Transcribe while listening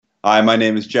Hi, my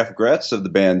name is Jeff Gretz of the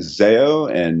band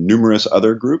Zao and numerous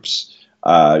other groups.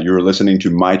 You're listening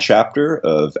to my chapter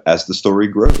of As the Story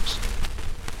Grows.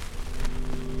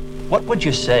 What would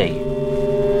you say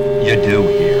you do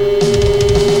here?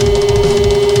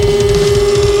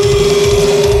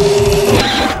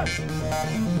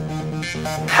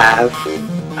 Have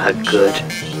a good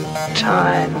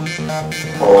time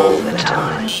all the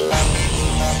time.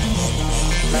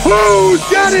 Who's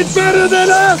got it better than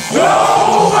us? Nobody!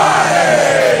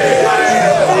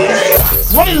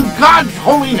 What in God's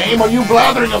holy name are you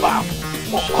blathering about?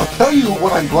 Well, I'll tell you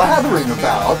what I'm blathering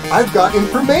about. I've got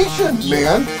information,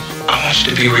 man. I want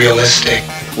you to be realistic.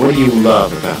 What do you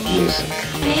love about music?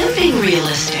 I am being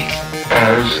realistic.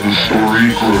 As the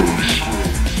story grows.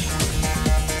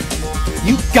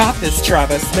 You got this,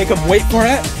 Travis. Make him wait for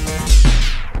it.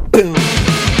 Boom.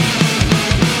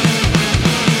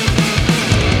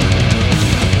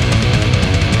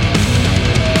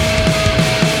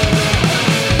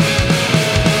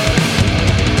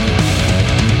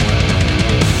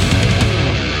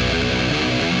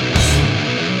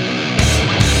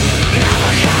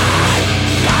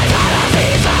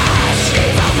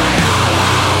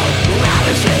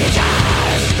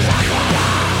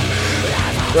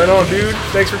 Right on, dude.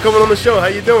 Thanks for coming on the show. How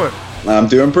you doing? I'm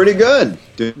doing pretty good.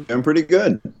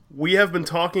 We have been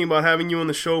talking about having you on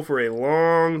the show for a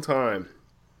long time.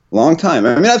 Long time.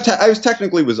 I mean, I was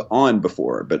technically on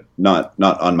before, but not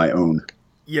on my own.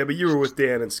 Yeah, but you were with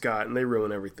Dan and Scott, and they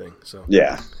ruin everything. So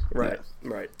yeah, right.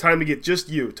 Time to get just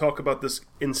you. Talk about this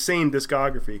insane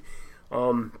discography.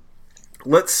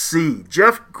 Let's see.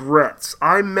 Jeff Gretz.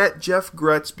 I met Jeff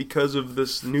Gretz because of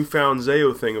this newfound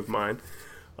Zao thing of mine.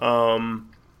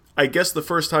 I guess the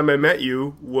first time I met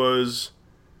you was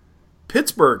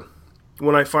Pittsburgh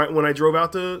when I drove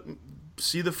out to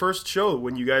see the first show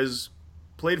when you guys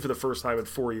played for the first time in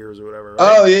 4 years or whatever.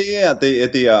 Right? Oh yeah, at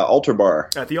the Altar Bar.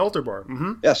 At the Altar Bar.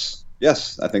 Mm-hmm. Yes.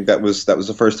 I think that was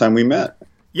the first time we met.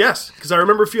 Yes, because I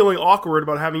remember feeling awkward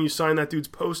about having you sign that dude's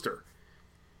poster.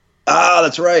 Ah,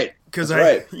 that's right.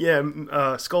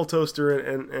 Skull Toaster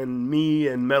and me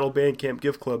and Metal Band Camp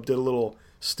Gift Club did a little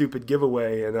stupid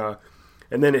giveaway,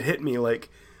 and then it hit me like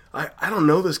I don't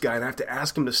know this guy and I have to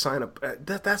ask him to sign up.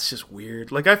 That's just weird.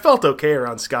 Like I felt okay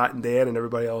around Scott and Dan and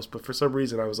everybody else, but for some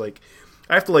reason I was like,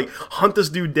 I have to like hunt this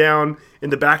dude down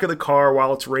in the back of the car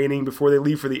while it's raining before they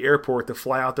leave for the airport to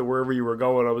fly out to wherever you were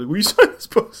going. I was like, will you sign this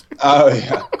poster? Oh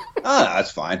yeah,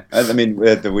 that's fine. I mean, we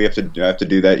have to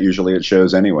do that usually at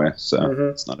shows anyway, so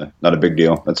It's not a big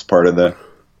deal. That's part of the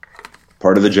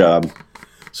job.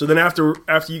 So then after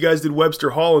you guys did Webster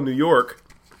Hall in New York,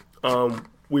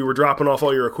 we were dropping off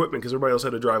all your equipment because everybody else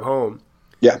had to drive home.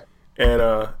 Yeah. And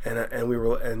we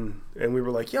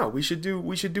were like, yeah, we should do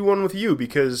one with you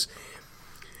because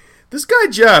this guy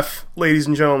Jeff, ladies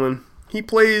and gentlemen, he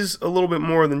plays a little bit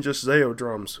more than just Zao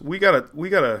drums. We got a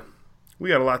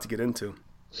lot to get into.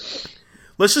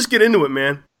 Let's just get into it,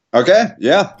 man. Okay.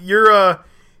 Yeah.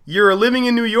 You're living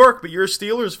in New York, but you're a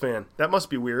Steelers fan. That must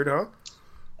be weird, huh?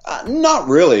 Not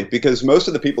really, because most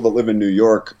of the people that live in New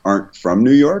York aren't from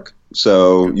New York,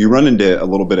 so you run into a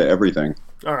little bit of everything.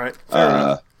 All right, fair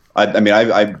enough.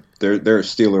 There are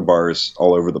Steeler bars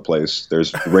all over the place.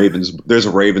 There's Ravens. There's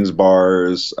Ravens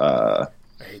bars. I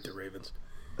hate the Ravens.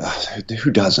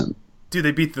 Who doesn't? Dude,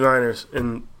 they beat the Niners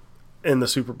in the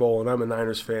Super Bowl, and I'm a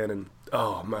Niners fan, and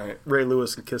oh my, Ray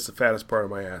Lewis can kiss the fattest part of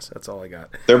my ass. That's all I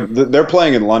got. They're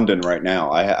playing in London right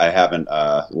now. I haven't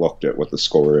looked at what the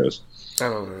score is. I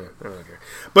don't care.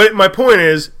 But my point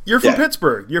is, you're from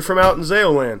Pittsburgh. You're from out in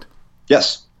Zao land.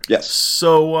 Yes.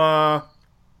 So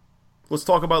let's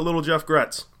talk about little Jeff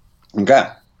Gretz. Okay.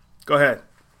 Go ahead.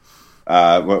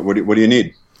 What do you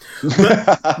need?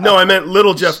 No, I meant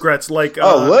little Jeff Gretz.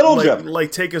 Jeff.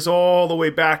 Like take us all the way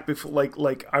back before.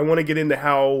 Like I want to get into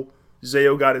how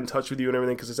Zao got in touch with you and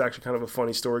everything because it's actually kind of a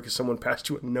funny story because someone passed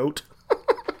you a note.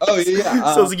 Oh,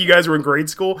 yeah. Sounds like you guys were in grade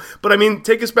school. But, I mean,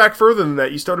 take us back further than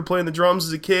that. You started playing the drums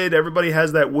as a kid. Everybody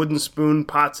has that wooden spoon,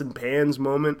 pots and pans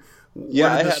moment.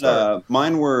 Yeah, I had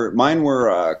mine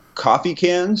were coffee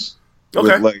cans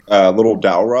with little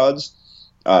dowel rods.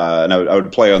 And I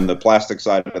would play on the plastic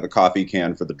side of the coffee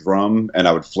can for the drum, and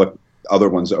I would flip other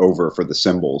ones over for the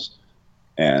cymbals.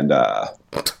 And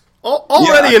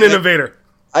already an innovator.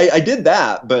 I did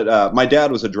that, but my dad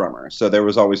was a drummer, so there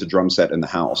was always a drum set in the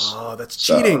house. Oh, that's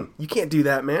cheating. You can't do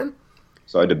that, man.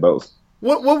 So I did both.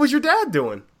 What was your dad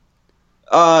doing?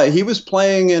 He was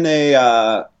playing in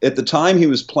at the time he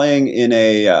was playing in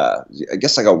I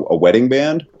guess like a wedding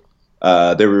band.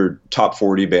 They were top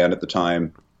 40 band at the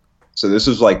time. So this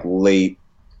was like late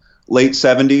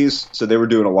 70s, so they were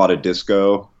doing a lot of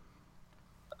disco.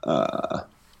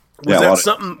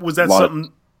 Was that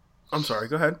something? I'm sorry.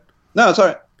 Go ahead. No, it's all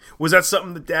right. Was that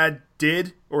something that Dad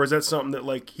did, or is that something that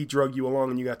like he drug you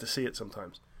along and you got to see it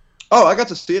sometimes? Oh, I got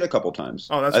to see it a couple times.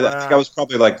 Oh, that's. I think I was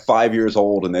probably like 5 years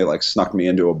old, and they like snuck me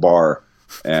into a bar,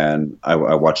 and I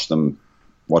watched them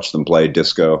play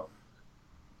disco.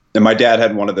 And my dad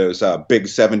had one of those big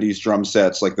 '70s drum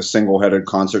sets, like the single-headed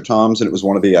concert toms, and it was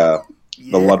one of the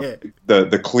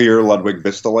clear Ludwig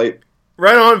Vistalite.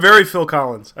 Right on, very Phil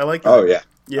Collins. I like that. Oh yeah.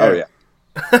 Oh yeah.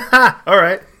 All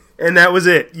right, and that was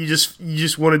it. You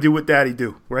just want to do what Daddy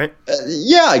do, right?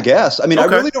 Yeah, I guess. I mean,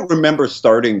 okay. I really don't remember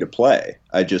starting to play.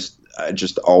 I just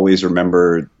always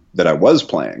remember that I was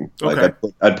playing. Like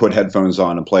I'd put headphones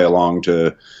on and play along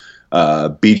to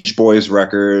Beach Boys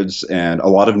records and a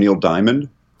lot of Neil Diamond.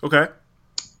 Okay.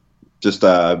 Just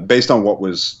based on what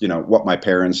my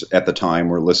parents at the time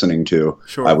were listening to.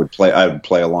 Sure. I would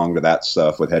play along to that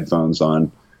stuff with headphones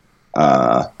on.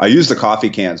 I used the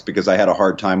coffee cans because I had a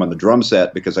hard time on the drum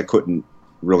set because I couldn't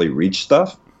really reach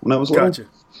stuff when I was little. Gotcha.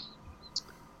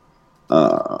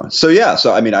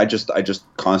 So I mean, I just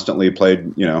constantly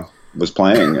played, was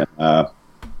playing.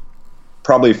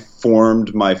 Probably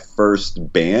formed my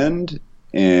first band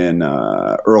in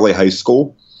early high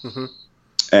school. Mm-hmm.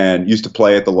 And used to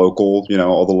play at the local,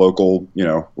 all the local,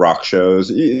 rock shows.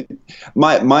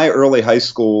 My early high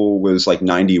school was like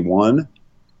 91.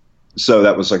 So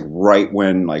that was like right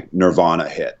when like Nirvana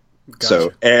hit. Gotcha.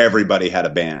 So everybody had a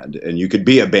band and you could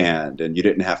be a band and you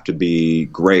didn't have to be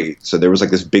great. So there was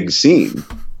like this big scene,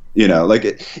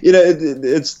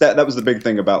 that was the big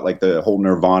thing about like the whole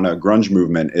Nirvana grunge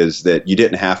movement is that you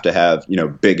didn't have to have,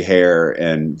 big hair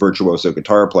and virtuoso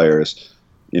guitar players.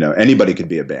 Anybody could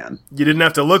be a band. You didn't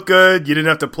have to look good. You didn't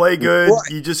have to play good.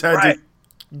 Right. You just had to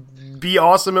be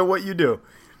awesome at what you do.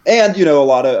 And a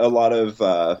lot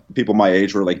of people my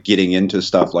age were like getting into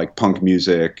stuff like punk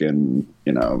music and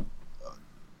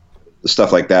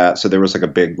stuff like that. So there was like a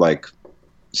big like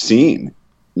scene,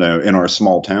 in our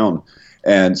small town.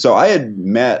 And so I had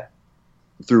met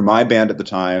through my band at the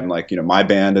time. Like my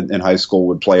band in high school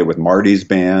would play with Marty's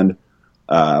band,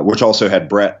 which also had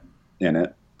Brett in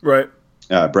it. Right.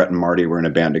 Brett and Marty were in a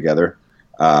band together.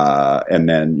 And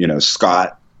then,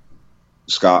 Scott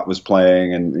was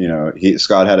playing and,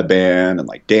 Scott had a band and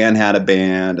like Dan had a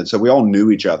band. And so we all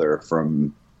knew each other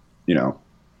from, early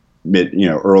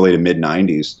to mid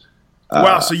 90s.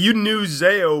 Wow. So you knew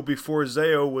Zayo before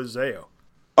Zayo was Zayo.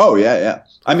 Oh yeah. Yeah.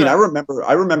 I mean, I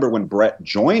remember when Brett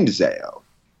joined Zayo,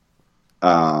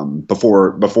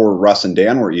 before Russ and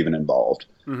Dan were even involved.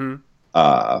 Mm-hmm.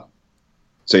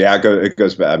 So yeah, it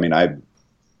goes back. I mean, I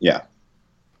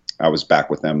was back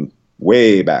with them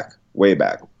way back.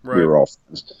 Right. We were all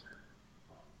friends.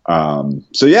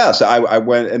 So I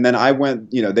went, and then I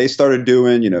went, they started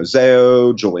doing,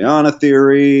 Zayo, Juliana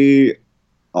Theory,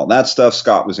 all that stuff.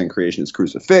 Scott was in Creationist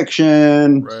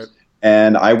Crucifixion. Right.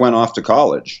 And I went off to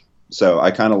college. So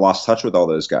I kind of lost touch with all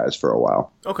those guys for a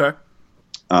while. Okay.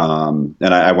 And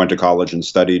I went to college and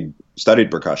studied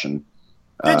percussion.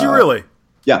 Did you really?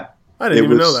 Yeah. I didn't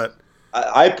even know that.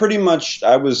 I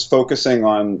was focusing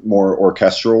on more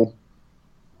orchestral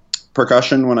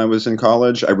percussion when I was in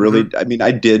college.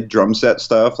 I did drum set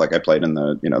stuff. Like I played in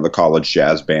the college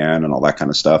jazz band and all that kind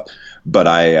of stuff.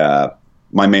 But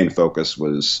my main focus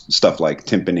was stuff like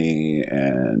timpani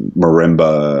and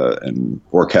marimba and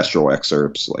orchestral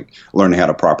excerpts, like learning how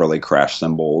to properly crash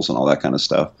cymbals and all that kind of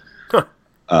stuff. Huh.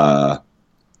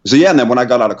 So yeah, and then when I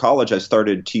got out of college, I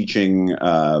started teaching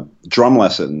drum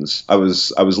lessons. I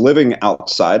was living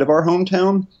outside of our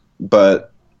hometown,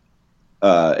 but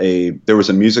there was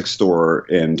a music store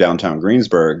in downtown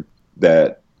Greensburg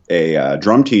that a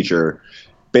drum teacher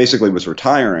basically was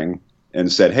retiring and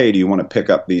said, "Hey, do you want to pick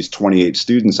up these 28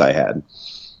 students I had?"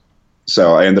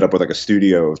 So I ended up with like a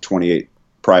studio of 28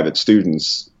 private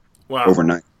students. Wow.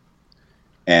 Overnight.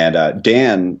 And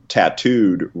Dan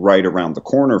tattooed right around the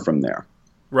corner from there.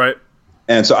 Right.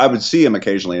 And so I would see him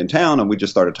occasionally in town, and we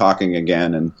just started talking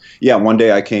again. And yeah, one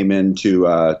day I came in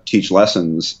to teach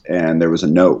lessons, and there was a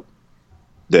note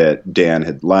that Dan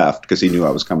had left because he knew I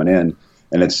was coming in,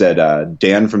 and it said,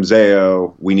 "Dan from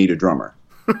Zayo, we need a drummer."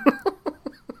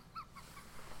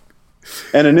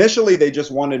 And initially they just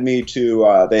wanted me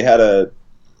to, they had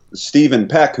Stephen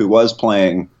Peck, who was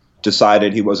playing,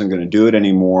 decided he wasn't going to do it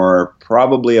anymore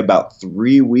probably about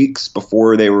 3 weeks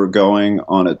before they were going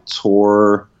on a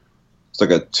tour. It's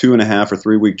like a 2.5 or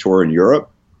 3 week tour in Europe.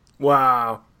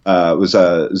 Wow. It was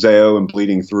Zayo and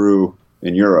Bleeding Through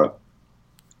in Europe.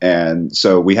 And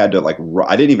so we had to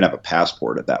I didn't even have a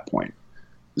passport at that point.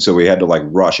 So we had to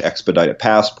rush expedite a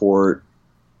passport.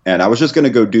 And I was just going to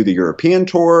go do the European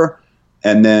tour.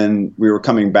 And then we were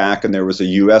coming back, and there was a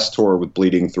U.S. tour with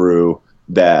Bleeding Through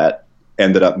that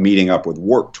ended up meeting up with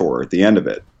Warped Tour at the end of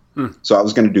it. So I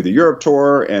was going to do the Europe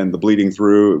tour and the Bleeding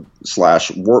Through /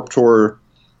 Warped Tour,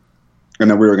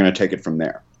 and then we were going to take it from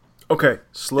there. Okay,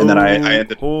 slow. And then I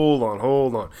ended. Hold on.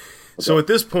 Okay. So at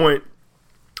this point,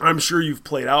 I'm sure you've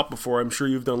played out before. I'm sure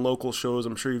you've done local shows.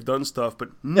 I'm sure you've done stuff, but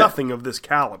nothing of this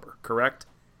caliber, correct?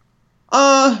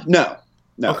 No.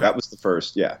 Okay. That was the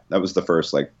first. Yeah, that was the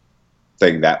first like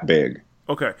thing that big.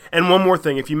 Okay, and one more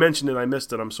thing. If you mentioned it, I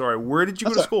missed it. I'm sorry. Where did you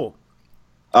go to school?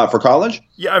 For college?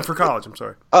 Yeah, for college. I'm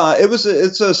sorry.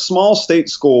 It's a small state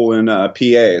school in PA.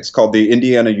 It's called the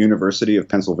Indiana University of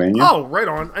Pennsylvania. Oh, right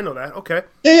on. I know that. Okay.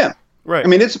 Yeah. Right. I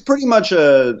mean, it's pretty much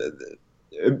a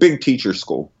big teacher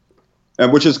school,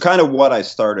 which is kind of what I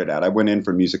started at. I went in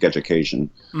for music education,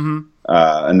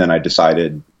 and then I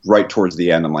decided right towards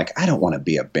the end, I'm like, I don't want to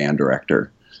be a band director.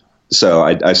 So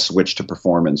I switched to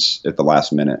performance at the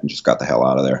last minute and just got the hell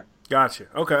out of there. Gotcha.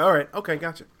 Okay. All right. Okay.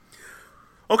 Gotcha.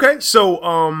 Okay,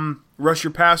 so rush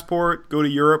your passport, go to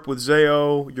Europe with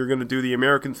Zao. You're going to do the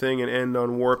American thing and end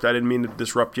on Warped. I didn't mean to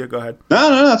disrupt you. Go ahead.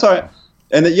 No, that's all right.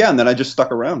 And then I just stuck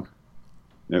around.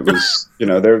 It was,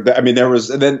 there was,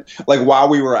 and then like while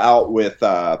we were out with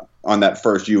on that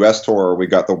first U.S. tour, we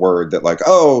got the word that like,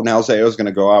 oh, now Zao's going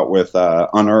to go out with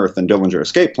Unearth and Dillinger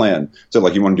Escape Plan. So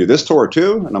like, you want to do this tour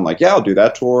too? And I'm like, yeah, I'll do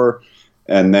that tour.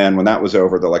 And then when that was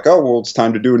over, they're like, oh, well, it's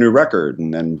time to do a new record.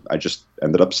 And then I just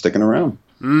ended up sticking around.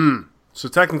 So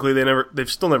technically,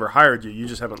 they've still never hired you. You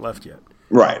just haven't left yet.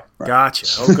 Right. Gotcha.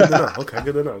 Oh, good to know. Okay,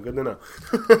 good to know.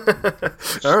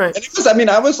 All right. And it was,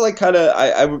 I was like kind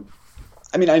of,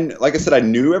 like I said, I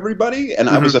knew everybody, and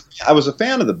I was a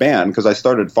fan of the band because I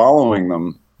started following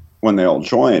them when they all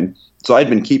joined. So I'd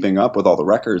been keeping up with all the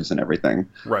records and everything.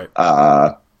 Right.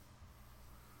 But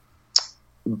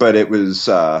it was,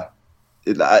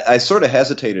 I sort of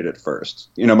hesitated at first.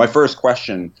 My first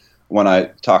question when I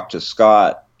talked to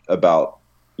Scott about,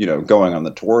 going on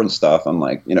the tour and stuff, I'm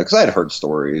like, because I had heard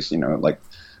stories, like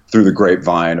through the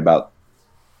grapevine about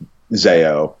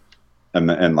Zao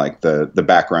and like the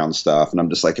background stuff. And I'm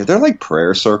just like, are there like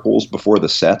prayer circles before the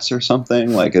sets or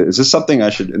something? Like, is this something I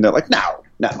should, and they're like, no,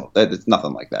 it's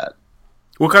nothing like that.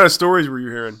 What kind of stories were you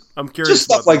hearing? I'm curious. Just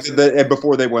stuff like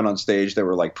before they went on stage, there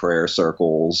were like prayer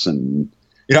circles and,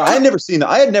 I had never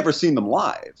seen them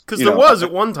live. Because there was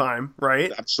at one time,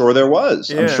 right? I'm sure there was.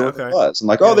 Yeah, there was. And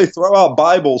like, they throw out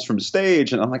Bibles from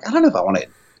stage, and I'm like, I don't know if I want to.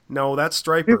 No, that's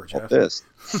Striper, Jeff. This.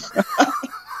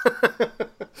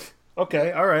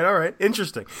 Okay, all right,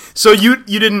 interesting. So you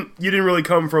didn't really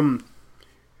come from.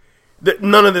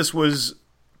 None of this was.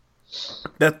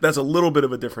 That's a little bit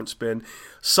of a different spin.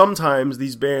 Sometimes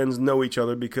these bands know each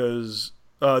other because.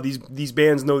 These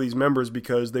bands know these members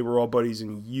because they were all buddies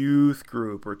in youth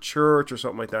group or church or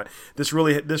something like that. This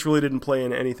really didn't play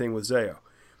into anything with Zao.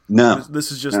 No,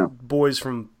 this is just boys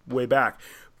from way back.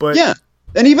 But yeah,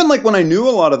 and even like when I knew a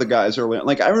lot of the guys early,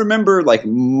 like I remember like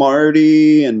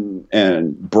Marty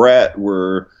and Brett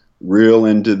were real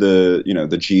into the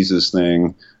the Jesus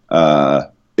thing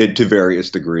to various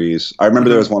degrees. I remember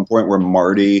there was one point where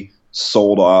Marty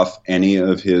sold off any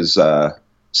of his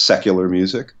secular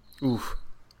music. Oof.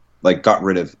 Like got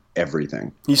rid of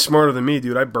everything. He's smarter than me,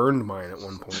 dude. I burned mine at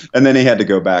one point. And then he had to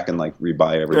go back and like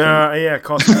rebuy everything. Yeah, it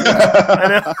cost me.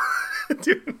 I know.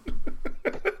 Dude.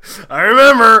 I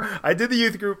remember. I did the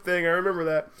youth group thing. I remember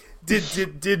that.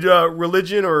 Did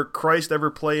religion or Christ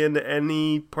ever play into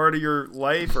any part of your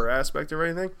life or aspect or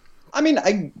anything? I mean,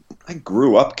 I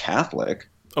grew up Catholic.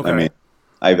 Okay. I mean,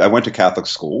 I went to Catholic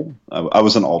school. I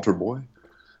was an altar boy.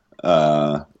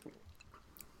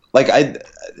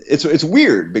 It's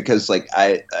weird because like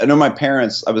I know my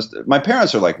parents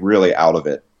are like really out of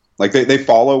it. Like they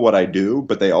follow what I do,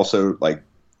 but they also like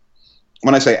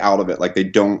when I say out of it, like they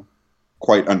don't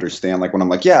quite understand. Like when I'm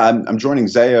like, yeah, I'm joining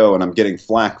Zao and I'm getting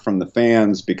flack from the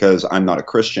fans because I'm not a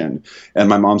Christian. And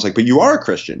my mom's like, but you are a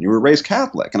Christian. You were raised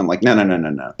Catholic. And I'm like, no.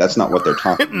 That's not what they're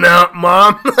talking about. No,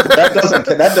 Mom.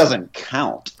 that doesn't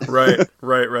count. Right.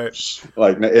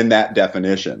 Like in that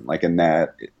definition, like in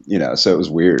that, so it was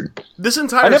weird. This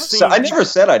entire scene. I never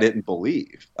said I didn't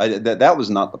believe. That was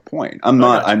not the point. I'm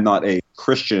not a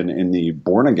Christian in the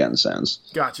born again sense.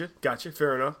 Gotcha.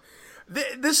 Fair enough.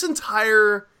 This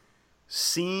entire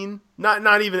scene,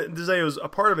 not even Zao's a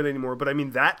part of it anymore, but I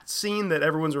mean that scene that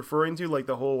everyone's referring to, like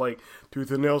the whole like tooth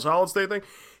and nail solid state thing,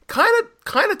 kind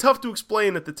of tough to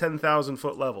explain at the 10,000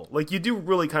 foot level. Like you do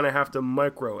really kind of have to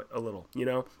micro it a little,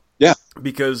 Yeah,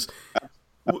 because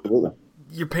absolutely.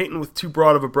 You're painting with too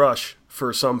broad of a brush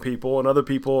for some people, and other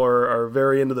people are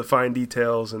very into the fine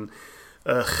details. And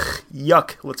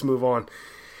yuck. Let's move on.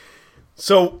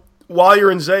 So while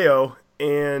you're in Zayo,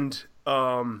 and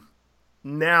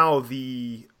now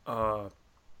the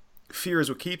Fear Is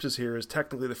What Keeps Us Here is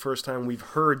technically the first time we've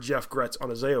heard Jeff Gretz on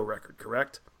a Zayo record,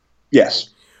 correct? Yes.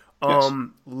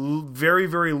 Very,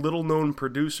 very little known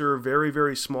producer, very,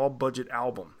 very small budget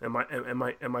album. Am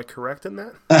I correct in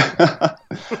that?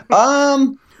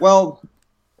 Well,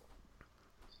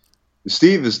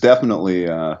 Steve is definitely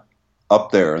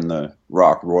up there in the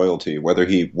rock royalty, whether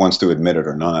he wants to admit it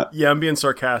or not. Yeah, I'm being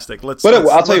sarcastic. Let's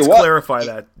clarify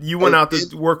that. You went out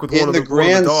to work with one of the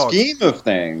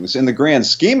dogs. In the grand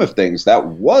scheme of things, that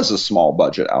was a small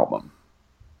budget album.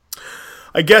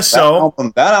 I guess so.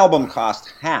 That album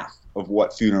cost half of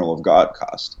what Funeral of God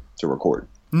cost to record.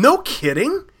 No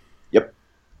kidding? Yep.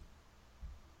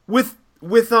 With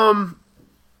oh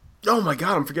my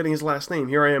God, I'm forgetting his last name.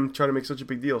 Here I am trying to make such a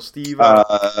big deal. Steve.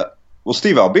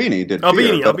 Steve Albini did.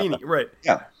 Albini, right?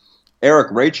 Yeah.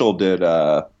 Eric Rachel did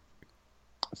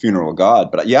Funeral of God,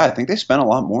 but yeah, I think they spent a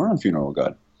lot more on Funeral of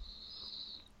God.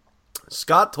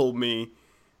 Scott told me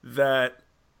that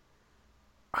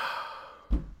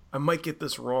I might get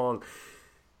this wrong.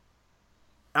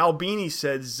 Albini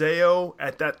said Zayo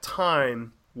at that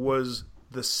time was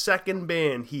the second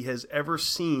band he has ever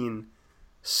seen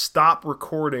stop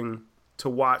recording to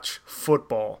watch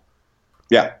football.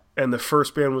 Yeah. And the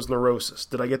first band was Neurosis.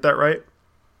 Did I get that right?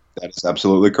 That is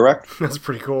absolutely correct. That's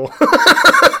pretty cool.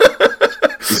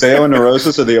 Zayo and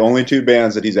Neurosis are the only two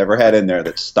bands that he's ever had in there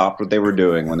that stopped what they were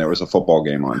doing when there was a football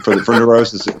game on. For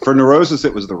Neurosis,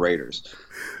 it was the Raiders.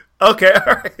 Okay,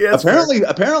 all right. Yeah,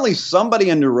 apparently, somebody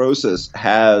in Neurosis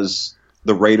has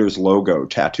the Raiders logo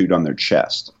tattooed on their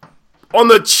chest. On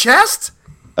the chest?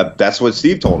 That's what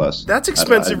Steve told us. That's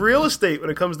expensive real estate when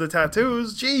it comes to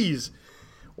tattoos. Jeez.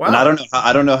 Wow. And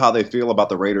I don't know how they feel about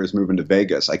the Raiders moving to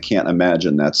Vegas. I can't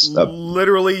imagine that's a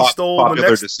literally stole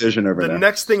popular decision over there. The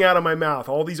next thing out of my mouth,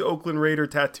 all these Oakland Raider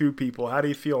tattoo people, how do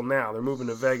you feel now? They're moving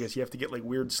to Vegas. You have to get like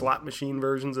weird slot machine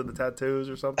versions of the tattoos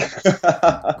or something.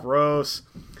 Gross.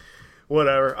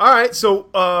 Whatever. All right, so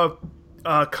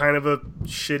kind of a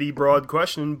shitty broad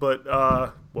question, but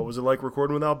what was it like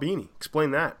recording with Albini?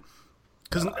 Explain that.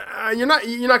 Because you're not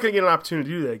going to get an opportunity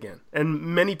to do that again. And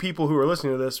many people who are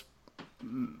listening to this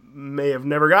may have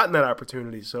never gotten that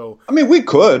opportunity. So I mean, we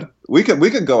could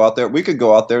go out there. We could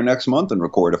go out there next month and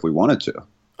record if we wanted to.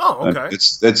 Oh, okay.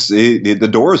 The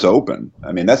door's open.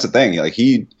 I mean, that's the thing. Like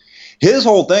his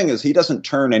whole thing is he doesn't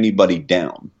turn anybody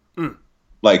down.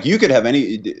 Like you could have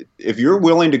if you're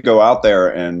willing to go out there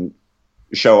and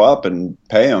show up and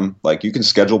pay him, like you can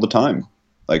schedule the time.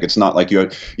 Like it's not like you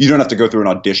don't have to go through an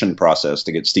audition process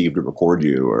to get Steve to record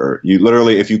you, or you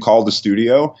literally, if you call the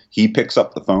studio, he picks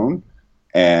up the phone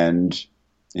and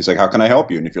he's like, "How can I help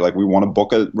you?" And if you're like, "We want to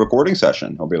book a recording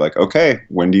session," he'll be like, "Okay,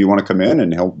 when do you want to come in?"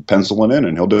 And he'll pencil it in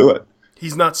and he'll do it.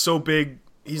 He's not so big.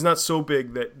 He's not so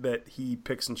big that he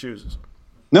picks and chooses.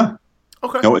 No.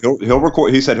 Okay. He'll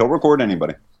record. He said he'll record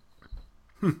anybody.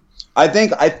 I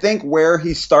think where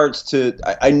he starts to,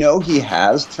 I know he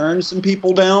has turned some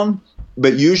people down,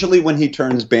 but usually when he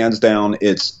turns bands down,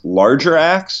 it's larger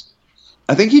acts.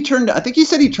 I think he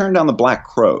said he turned down the Black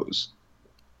Crowes.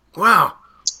 Wow.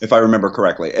 If I remember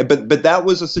correctly. But that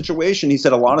was a situation. He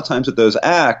said a lot of times with those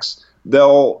acts,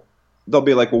 they'll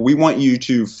be like, well, we want you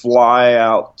to fly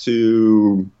out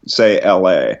to, say,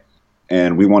 LA,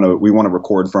 and we want to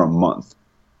record for a month.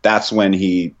 That's when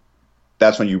you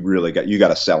really got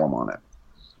to sell him on it.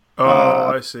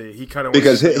 Oh, I see. He kind of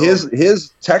because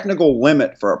his technical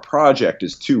limit for a project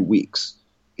is 2 weeks.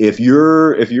 If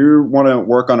you want to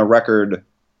work on a record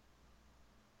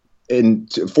in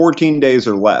 14 days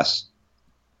or less,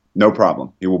 no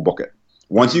problem. He will book it.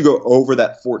 Once you go over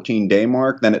that 14-day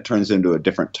mark, then it turns into a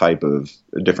different type of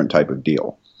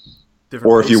deal.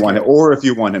 Or if you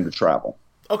want him to travel.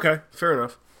 Okay, fair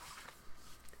enough.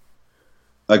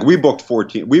 Like we booked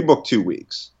 2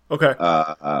 weeks. Okay.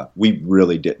 We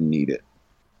really didn't need it.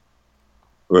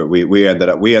 We ended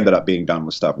up being done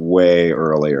with stuff way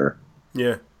earlier.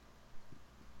 Yeah.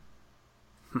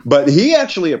 But he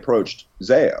actually approached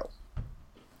Zayo.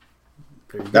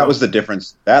 That was the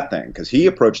difference. That thing, because he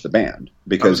approached the band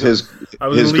because his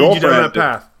girlfriend. You down that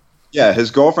path. Yeah,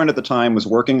 his girlfriend at the time was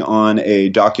working on a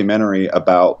documentary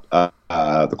about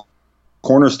the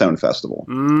Cornerstone Festival,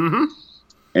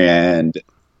 and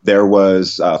there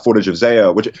was footage of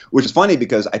Zayo, which is funny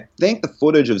because I think the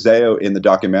footage of Zayo in the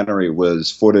documentary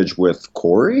was footage with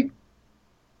Corey.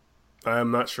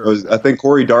 I'm not sure. I think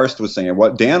Corey Darst was saying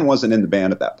Dan wasn't in the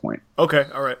band at that point. Okay,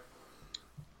 all right.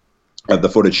 Of the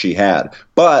footage she had,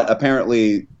 but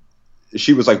apparently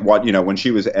she was like, when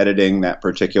she was editing that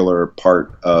particular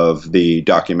part of the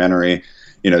documentary,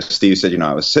 Steve said,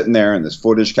 I was sitting there and this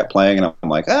footage kept playing, and I'm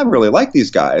like, I really like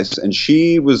these guys. And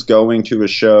she was going to a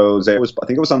show. I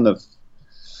think it was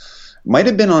might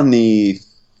have been on the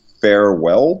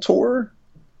farewell tour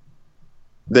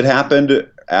that happened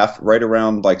right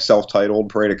around like self-titled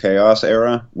Parade of Chaos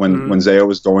era when Zao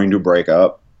was going to break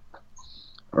up,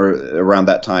 or around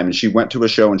that time. And she went to a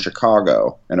show in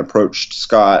Chicago and approached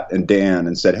Scott and Dan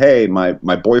and said, hey, my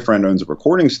boyfriend owns a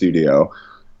recording studio.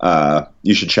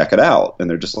 You should check it out. And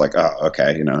they're just like, oh,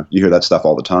 okay. You hear that stuff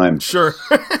all the time. Sure.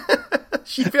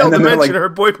 She failed to mention her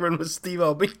boyfriend was Steve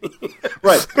Albini.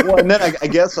 Right. Well, and then I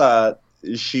guess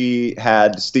she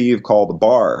had Steve call the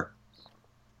bar.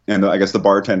 And I guess the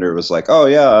bartender was like, oh,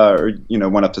 yeah,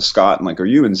 went up to Scott and like, are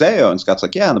you and Zao? And Scott's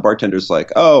like, yeah. And the bartender's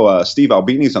like, oh, Steve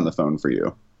Albini's on the phone for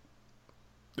you.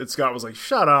 And Scott was like,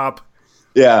 shut up.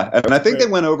 Yeah. And I think they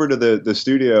went over to the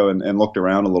studio and looked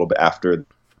around a little bit after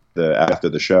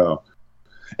the show.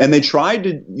 And they tried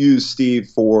to use Steve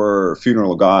for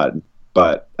Funeral of God,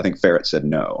 but I think Ferret said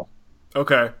no.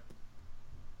 Okay.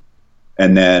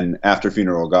 And then after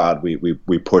Funeral of God,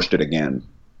 we pushed it again.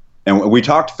 And we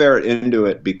talked Ferret into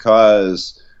it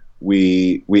because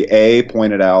we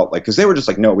pointed out, like, because they were just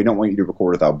like, no, we don't want you to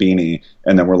record with Albini.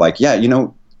 And then we're like, yeah, you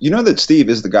know that Steve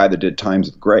is the guy that did Times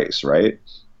of Grace, right?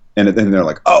 And then they're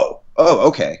like, oh,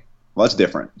 okay. Well, that's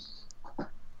different.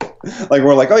 Like,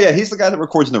 we're like, oh, yeah, he's the guy that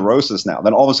records Neurosis now.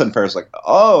 Then all of a sudden Ferret's like,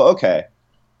 oh, okay.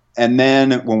 And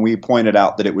then when we pointed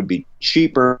out that it would be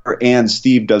cheaper and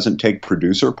Steve doesn't take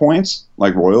producer points,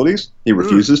 like royalties, he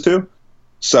refuses to.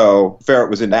 So Ferret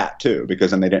was in that too,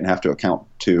 because then they didn't have to account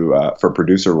for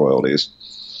producer royalties.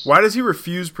 Why does he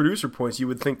refuse producer points? You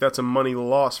would think that's a money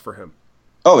loss for him.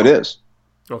 Oh, it is.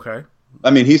 Okay. I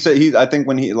mean, he said I think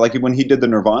when he did the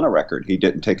Nirvana record, he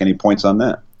didn't take any points on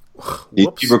that. He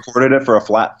recorded it for a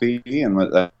flat fee,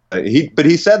 and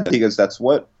he said that because that's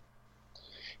what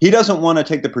he doesn't want to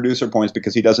take the producer points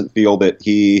because he doesn't feel that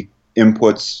he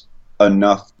inputs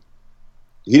enough.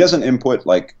 He doesn't input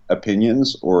like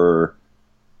opinions or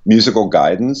musical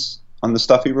guidance on the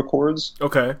stuff he records.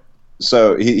 Okay.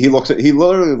 So he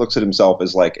literally looks at himself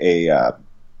as like a,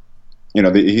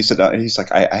 he said, he's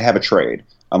like, I have a trade.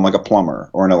 I'm like a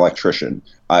plumber or an electrician.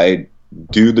 I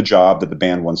do the job that the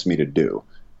band wants me to do.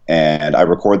 And I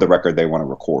record the record they want to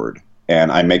record.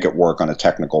 And I make it work on a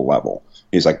technical level.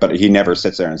 He's like, but he never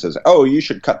sits there and says, oh, you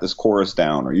should cut this chorus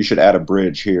down, or you should add a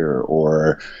bridge here,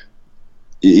 or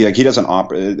he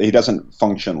doesn't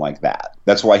function like that.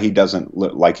 That's why he doesn't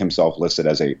like himself listed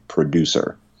as a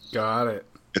producer. Got it.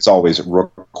 It's always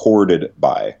recorded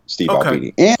by Steve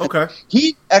Albini. And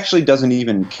he actually doesn't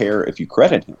even care if you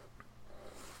credit him.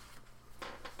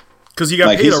 Because he got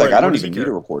paid he's already. Like, I don't even need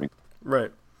a recording.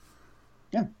 Right.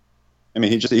 Yeah. I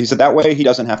mean, he said that way he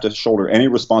doesn't have to shoulder any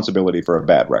responsibility for a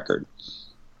bad record.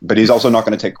 But he's also not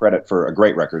going to take credit for a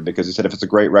great record, because he said if it's a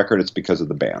great record, it's because of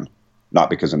the band, not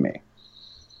because of me.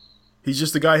 He's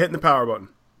just the guy hitting the power button.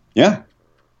 Yeah.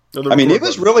 I mean, it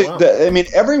was really,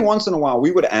 every once in a while we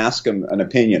would ask him an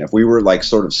opinion if we were like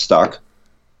sort of stuck,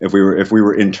 if we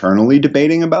were internally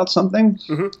debating about something,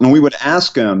 and we would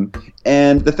ask him.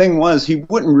 And the thing was, he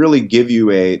wouldn't really give you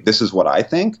this is what I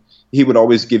think. He would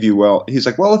always give you, he's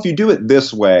like, well, if you do it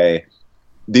this way,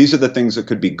 these are the things that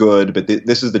could be good, but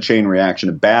this is the chain reaction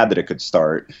of bad that it could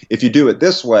start. If you do it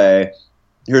this way,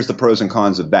 here's the pros and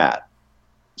cons of that.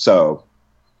 So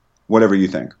whatever you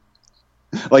think.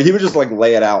 Like, he would just like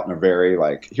lay it out in a very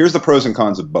like, here's the pros and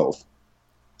cons of both.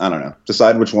 I don't know.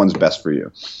 Decide which one's best for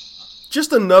you.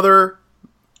 Just another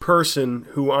person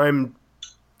who I'm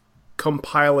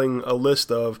compiling a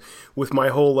list of with my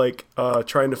whole like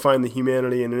trying to find the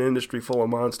humanity in an industry full of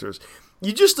monsters.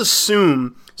 You just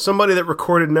assume somebody that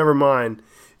recorded Nevermind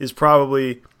is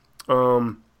probably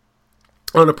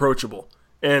unapproachable.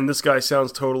 And this guy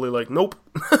sounds totally like, nope.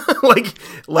 like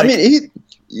I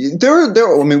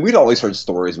mean, we'd always heard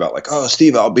stories about like, oh,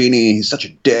 Steve Albini, he's such a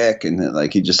dick, and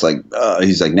like he just like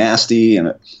he's like nasty,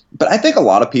 but I think a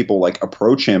lot of people like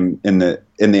approach him in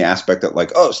the aspect that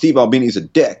like, oh, Steve Albini's a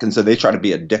dick, and so they try to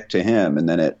be a dick to him, and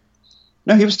then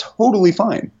no, he was totally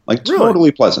fine, like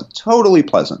totally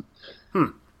pleasant.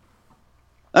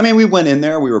 I mean, we went in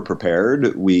there, we were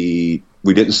prepared, we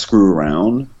didn't screw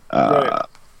around. Right.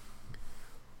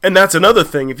 And that's another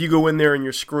thing. If you go in there and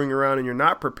you're screwing around and you're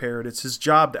not prepared, it's his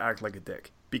job to act like a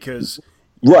dick. Because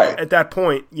at that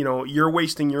point, you're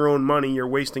wasting your own money. You're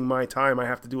wasting my time. I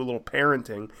have to do a little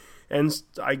parenting. And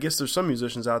I guess there's some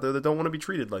musicians out there that don't want to be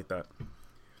treated like that.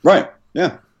 Right.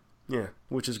 Yeah. Yeah,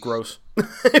 which is gross.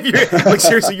 If you're, like,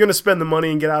 seriously, you're going to spend the money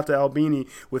and get out to Albini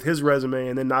with his resume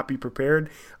and then not be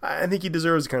prepared. I think he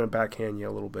deserves to kind of backhand you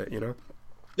a little bit,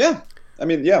 Yeah. I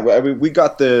mean, yeah, we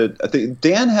got I think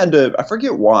Dan had to, I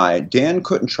forget why, Dan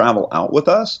couldn't travel out with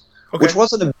us, which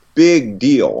wasn't a big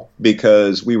deal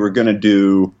because we were going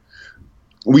to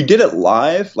we did it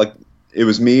live, like it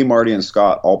was me, Marty, and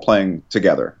Scott all playing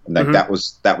together. And like that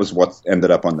was what ended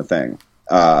up on the thing.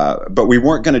 But we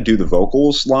weren't going to do the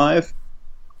vocals live.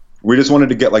 We just wanted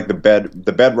to get like the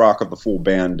bedrock of the full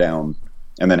band down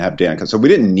and then have Dan. So we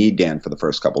didn't need Dan for the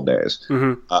first couple days.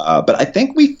 But I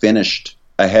think we finished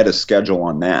ahead of schedule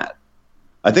on that.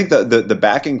 I think the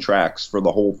backing tracks for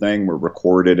the whole thing were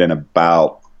recorded in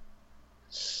about,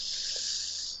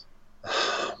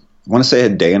 I want to say a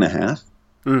day and a half.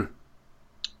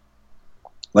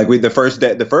 Like the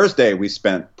first day we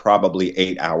spent probably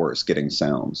 8 hours getting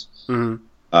sounds. And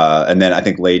then I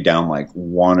think laid down like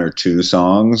 1 or 2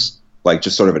 songs, like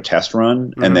just sort of a test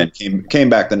run, and then came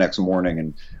back the next morning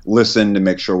and listened to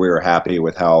make sure we were happy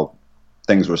with how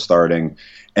things were starting.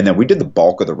 And then we did the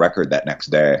bulk of the record that next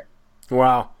day.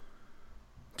 Wow.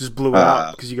 Just blew it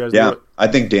out because you guys yeah, knew it. I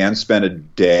think Dan spent a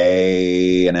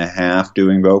day and a half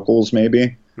doing vocals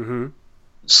maybe.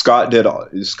 Scott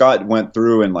went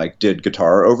through and like did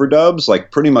guitar overdubs,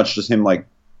 like pretty much just him like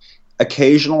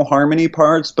occasional harmony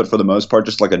parts, but for the most part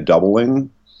just like a doubling.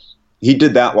 He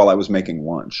did that while I was making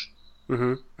lunch.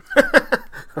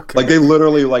 Like they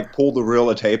literally like pulled the reel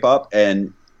of tape up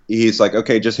and he's like,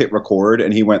 okay, just hit record.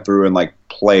 And he went through and like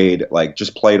played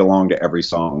along to every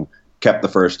song, kept the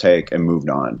first take and moved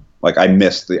on. Like I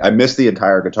missed the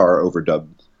entire guitar overdub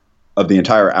of the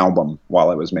entire album while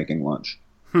I was making lunch.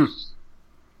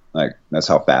 Like that's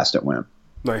how fast it went.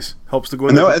 Nice. Helps to go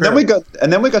in. And then we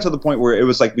got to the point where it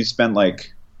was like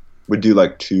we'd do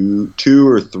like two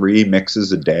or 3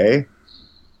 mixes a day.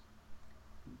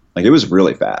 Like it was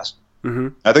really fast.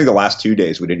 I think the last 2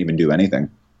 days we didn't even do anything.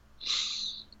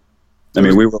 I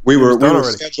mean, we were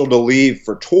scheduled to leave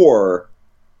for tour.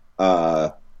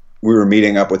 We were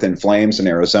meeting up with In Flames in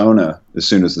Arizona as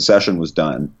soon as the session was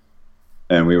done,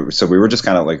 and we were just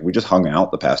kind of like we just hung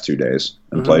out the past 2 days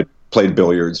and played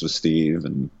billiards with Steve,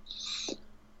 and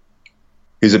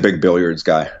he's a big billiards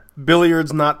guy.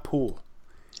 Billiards, not pool.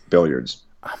 Billiards.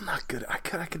 I'm not good. I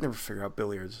could never figure out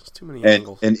billiards. It's too many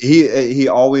angles. And he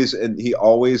always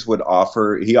would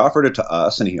offer. He offered it to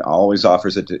us, and he always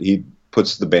offers it to. He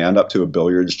puts the band up to a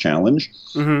billiards challenge.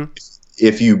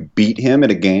 If you beat him at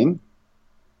a game,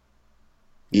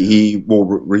 he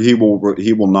will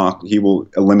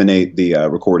eliminate the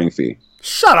recording fee.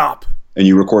 Shut up. And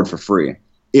you record for free.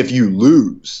 If you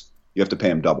lose, you have to pay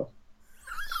him double.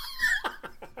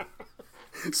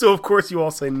 So of course you all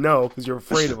say no because you're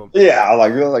afraid of him. Yeah,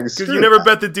 like because you never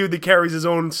bet the dude that carries his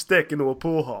own stick into a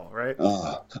pool hall, right?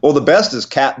 Well, the best is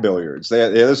cat billiards.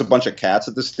 There's a bunch of cats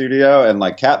at the studio, and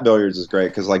like cat billiards is great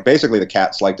because like basically the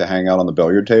cats like to hang out on the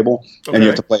billiard table, and you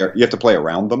have to play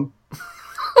around them.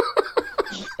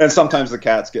 And sometimes the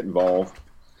cats get involved.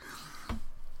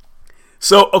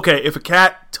 So okay, if a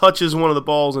cat touches one of the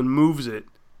balls and moves it,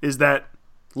 is that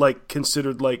like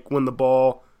considered like when the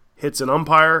ball hits an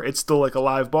umpire, it's still like a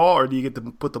live ball, or do you get to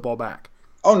put the ball back?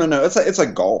 Oh no, it's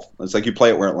like golf. It's like you play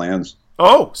it where it lands.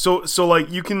 Oh, so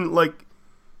like you can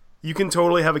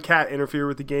totally have a cat interfere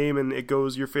with the game and it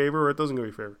goes your favor or it doesn't go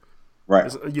your favor.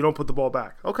 Right. You don't put the ball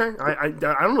back. Okay, I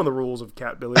don't know the rules of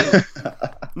cat billiards.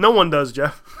 No one does,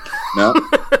 Jeff. No.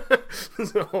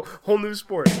 It's a whole new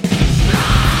sport.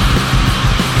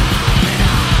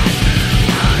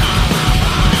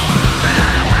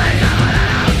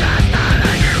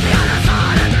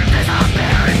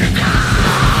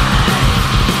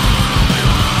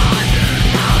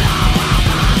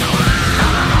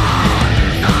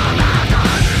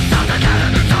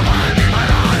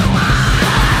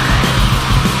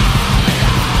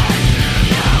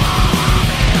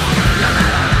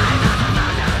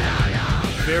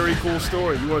 Cool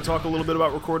story. You want to talk a little bit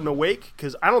about recording Awake?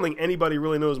 Because I don't think anybody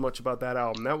really knows much about that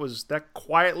album. That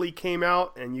quietly came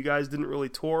out, and you guys didn't really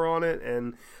tour on it.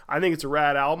 And I think it's a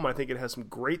rad album. I think it has some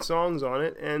great songs on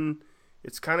it, and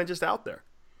it's kind of just out there.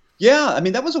 Yeah, I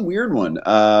mean that was a weird one.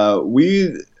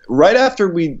 Right after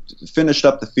we finished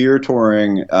up the Fear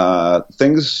touring,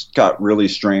 things got really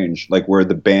strange. Like where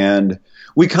the band,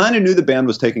 we kind of knew the band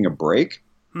was taking a break.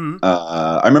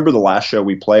 I remember the last show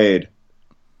we played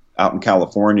out in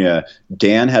California,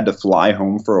 Dan had to fly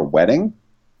home for a wedding,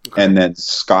 and then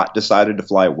Scott decided to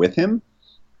fly with him.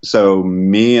 So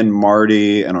me and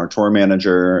Marty and our tour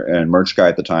manager and merch guy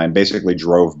at the time basically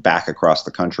drove back across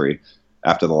the country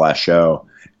after the last show.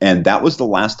 And that was the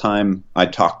last time I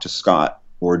talked to Scott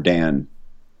or Dan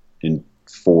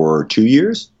for 2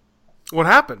 years. What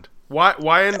happened? Why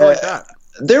end like that?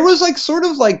 There was like sort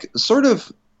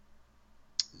of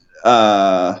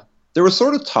there was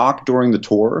sort of talk during the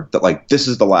tour that like, this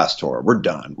is the last tour. We're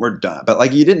done. But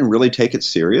like, you didn't really take it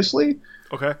seriously.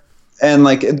 Okay. And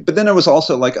like, but then it was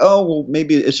also like, oh, well,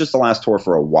 maybe it's just the last tour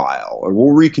for a while, or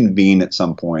we'll reconvene at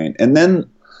some point. And then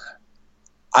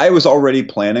I was already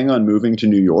planning on moving to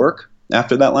New York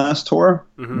after that last tour,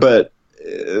 but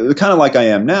kind of like I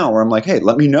am now, where I'm like, hey,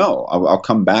 let me know. I'll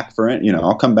come back for it.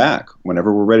 I'll come back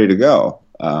whenever we're ready to go.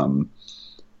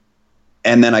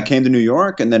 And then I came to New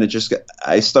York, and then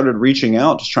I started reaching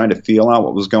out, just trying to feel out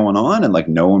what was going on, and like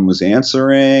no one was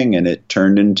answering, and it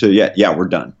turned into, yeah, we're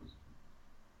done.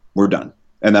 We're done.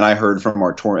 And then I heard from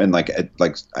our tour, and like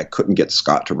I couldn't get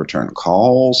Scott to return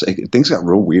calls. Things got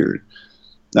real weird.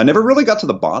 I never really got to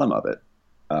the bottom of it.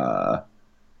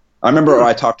 I remember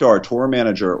I talked to our old tour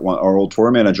manager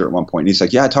at one point, and he's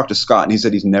like, yeah, I talked to Scott, and he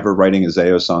said he's never writing a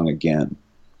Zayo song again.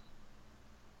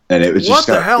 And it was what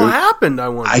the hell happened? I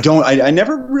wonder. I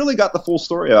never really got the full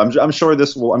story. I'm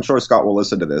sure Scott will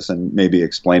listen to this and maybe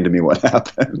explain to me what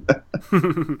happened.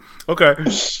 Okay.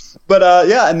 But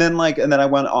and then I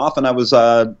went off, and I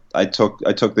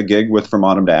took the gig with From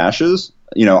Autumn to Ashes.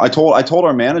 I told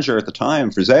our manager at the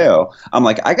time for Zayo, I'm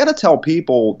like, I got to tell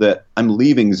people that I'm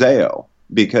leaving Zayo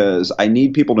because I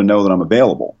need people to know that I'm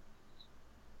available.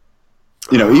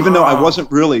 Even though I wasn't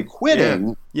really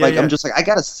quitting, I'm just like, I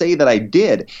got to say that I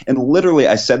did. And literally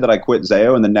I said that I quit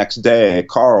Zayo, and the next day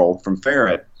Carl from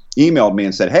Ferret emailed me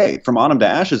and said, hey, From Autumn to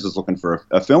Ashes is looking for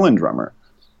a fill-in drummer.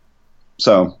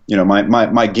 So,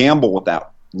 my gamble with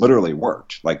that literally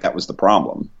worked. Like, that was the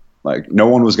problem. Like, no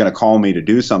one was going to call me to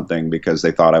do something because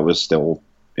they thought I was still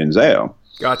in Zayo.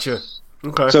 Gotcha.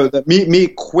 Okay. So me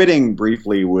quitting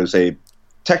briefly was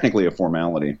technically a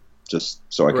formality, just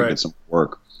so I could get some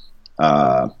work.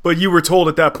 But you were told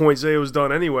at that point Zayo was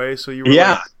done anyway, so you were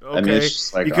like, okay,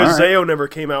 because Zayo never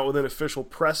came out with an official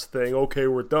press thing. Okay,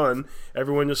 we're done.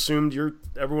 Everyone assumed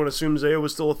Zayo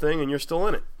was still a thing, and you're still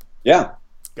in it. Yeah,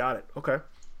 got it. Okay.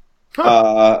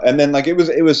 Huh. And then like it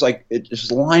was like it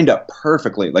just lined up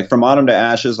perfectly. Like From Autumn to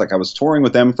Ashes, like I was touring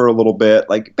with them for a little bit.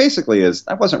 Like basically,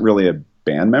 I wasn't really a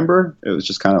band member. It was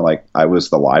just kind of like I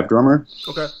was the live drummer.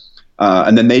 Okay.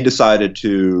 And then they decided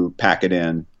to pack it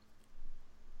in.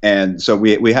 And so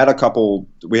we had like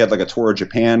a tour of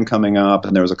Japan coming up,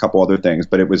 and there was a couple other things,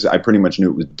 but I pretty much knew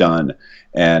it was done.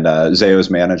 And Zayo's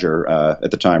manager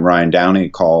at the time, Ryan Downey,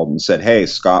 called and said, hey,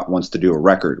 Scott wants to do a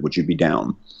record. Would you be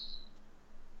down?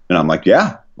 And I'm like,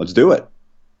 yeah, let's do it.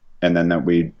 And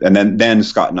then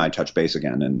Scott and I touched base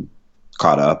again and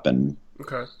caught up. And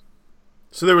okay.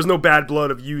 So there was no bad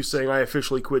blood of you saying I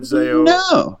officially quit Zayo?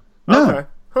 No. Okay.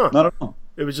 Huh. Not at all.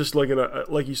 It was just like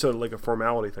like you said, like a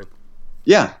formality thing.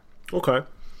 Yeah. Okay.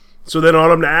 So then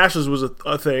Autumn to Ashes was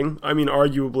a thing. I mean,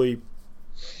 arguably,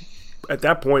 at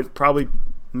that point, probably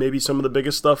maybe some of the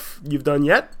biggest stuff you've done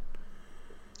yet?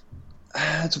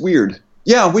 It's weird.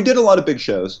 Yeah, we did a lot of big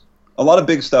shows. A lot of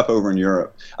big stuff over in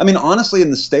Europe. I mean, honestly, in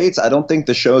the States, I don't think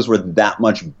the shows were that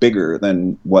much bigger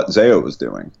than what Zayo was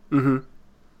doing. Mm-hmm.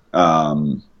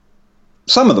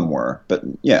 Some of them were, but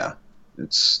yeah.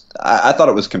 I thought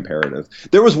it was comparative.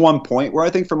 There was one point where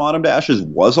I think From Autumn to Ashes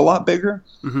was a lot bigger.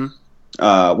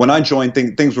 Mm-hmm. When I joined,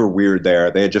 things were weird there.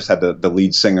 They had just had the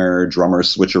lead singer, drummer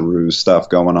switcheroo stuff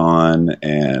going on,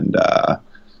 and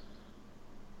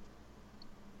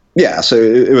so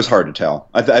it was hard to tell.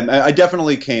 I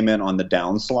definitely came in on the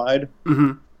downslide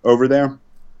over there,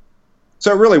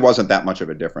 so it really wasn't that much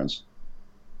of a difference.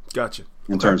 Gotcha.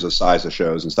 In terms of size of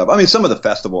shows and stuff. I mean, some of the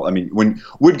festival. I mean,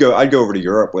 I'd go over to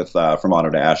Europe with From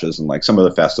Autumn to Ashes, and like some of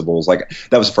the festivals, like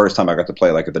that was the first time I got to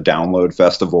play like at the Download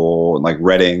Festival and like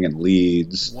Reading and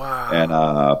Leeds. Wow. And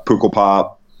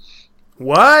Pukkelpop.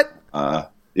 What?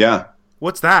 Yeah.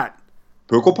 What's that?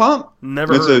 Pukkelpop?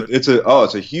 Never heard. It's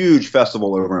a huge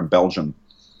festival over in Belgium.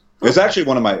 It's actually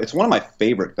one of my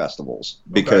favorite festivals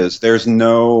because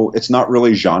it's not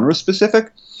really genre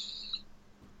specific.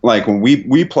 Like when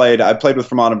we played, I played with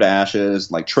From Autumn to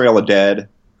Ashes, like Trail of Dead.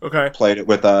 Okay. Played it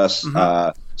with us.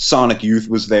 Mm-hmm. Sonic Youth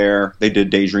was there. They did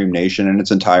Daydream Nation in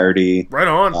its entirety. Right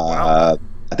on. Wow.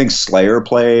 I think Slayer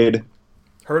played.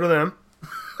 Heard of them.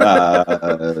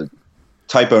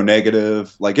 Typo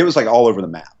Negative. Like it was like all over the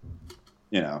map.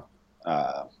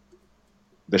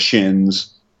 The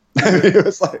Shins. It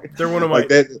was like they're one of my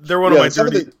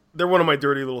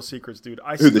dirty little secrets, dude.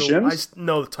 The Shins?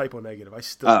 No, the Typo Negative. I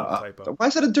still love Typo. Why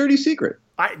is that a dirty secret?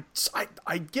 I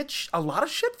get a lot of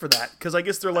shit for that because I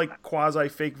guess they're like quasi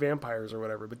fake vampires or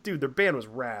whatever. But dude, their band was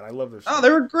rad. I love their stuff. Oh, they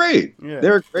were great. Yeah, they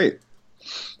were great.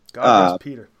 God bless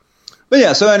Peter. But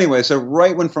yeah, so anyway,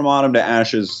 right when From Autumn to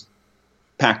Ashes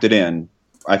packed it in,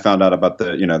 I found out about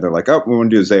they're like, oh, we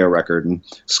want to do a Zayo record, and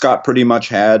Scott pretty much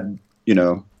had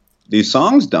these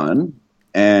songs done,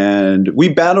 and we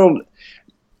battled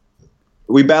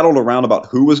around about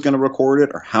who was going to record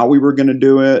it or how we were going to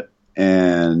do it.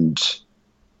 And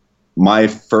my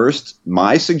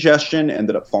suggestion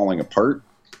ended up falling apart.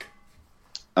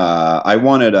 I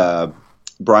wanted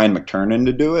Brian McTernan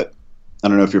to do it. I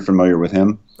don't know if you're familiar with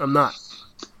him. I'm not.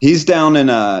 He's down in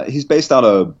he's based out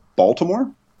of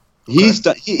Baltimore.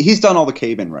 Okay. He's done all the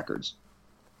Cave-In records.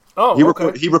 Oh, he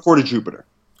recorded Jupiter.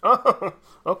 Oh,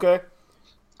 okay.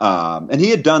 And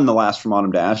he had done the last From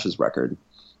Autumn to Ashes record.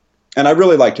 And I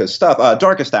really liked his stuff.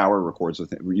 Darkest Hour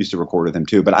used to record with him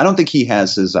too, but I don't think he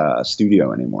has his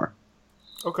studio anymore.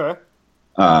 Okay.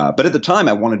 But at the time,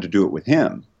 I wanted to do it with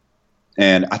him,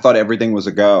 and I thought everything was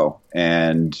a go.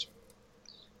 And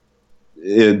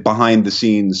behind the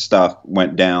scenes stuff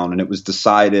went down, and it was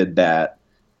decided that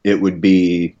it would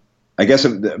be. I guess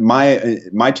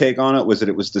my take on it was that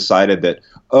it was decided that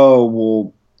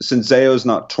since Zayo's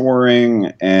not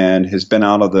touring and has been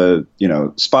out of the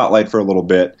spotlight for a little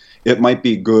bit, it might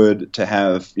be good to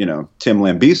have Tim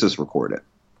Lambesis record it.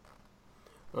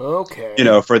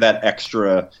 Okay. For that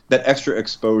extra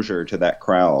exposure to that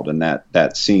crowd and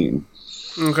that scene.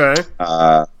 Okay.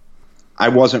 I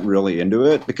wasn't really into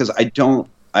it because I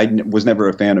was never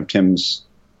a fan of Tim's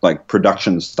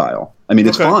production style. I mean,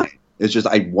 it's fine. It's just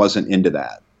I wasn't into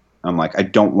that. I'm like, I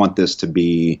don't want this to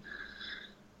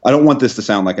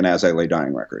sound like an As I Lay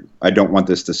Dying record. I don't want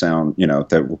this to sound,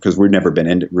 because we've never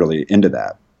been really into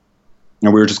that.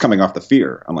 And we were just coming off the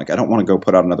Fear. I'm like, I don't want to go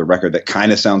put out another record that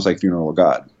kind of sounds like Funeral of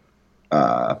God.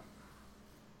 I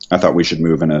thought we should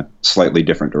move in a slightly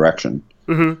different direction.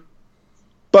 Mm-hmm.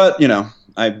 But,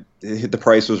 the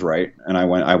price was right. And I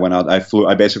went out,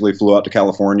 I basically flew out to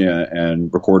California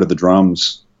and recorded the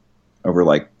drums over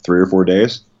 3 or 4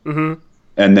 days. Mm-hmm.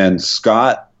 And then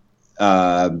Scott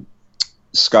and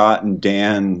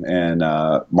Dan and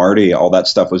Marty, all that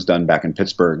stuff was done back in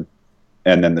Pittsburgh.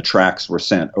 And then the tracks were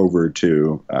sent over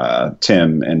to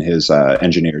Tim and his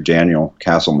engineer, Daniel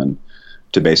Castleman,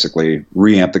 to basically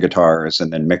reamp the guitars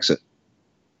and then mix it.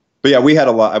 But yeah, we had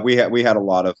a lot of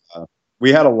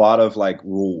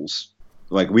rules.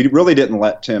 We really didn't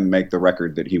let Tim make the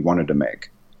record that he wanted to make.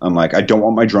 I'm like, I don't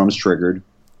want my drums triggered.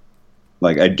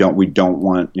 We don't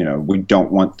want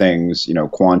things,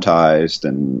 quantized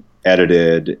and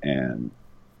edited and,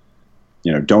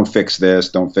 don't fix this,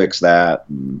 don't fix that.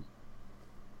 And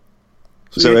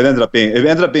so it ended up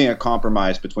being a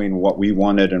compromise between what we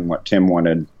wanted and what Tim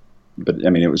wanted. But I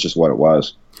mean, it was just what it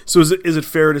was. So is it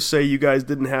fair to say you guys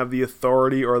didn't have the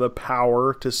authority or the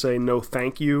power to say no,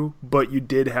 thank you, but you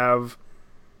did have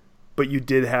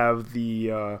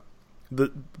the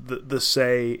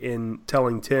say in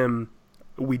telling Tim,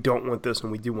 we don't want this and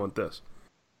we do want this.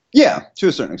 Yeah, to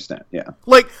a certain extent, yeah.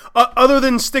 Other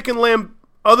than sticking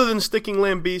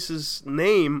Lambesis'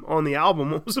 name on the album,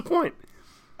 what was the point?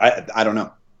 I don't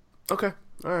know. Okay,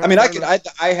 all right. I mean,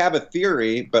 I have a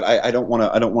theory, but I don't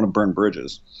want to burn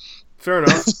bridges. Fair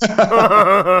enough.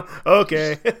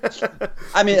 Okay.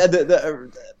 I mean,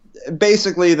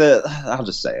 basically I'll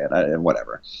just say it.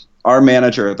 Whatever. Our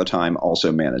manager at the time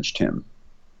also managed him.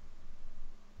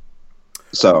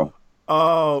 So.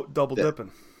 Oh, double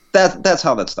dipping. That's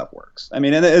how that stuff works. I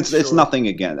mean, and it's nothing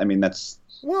again. I mean, that's.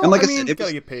 Well, and I said,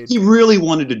 get paid. He really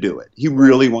wanted to do it. He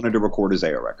really wanted to record his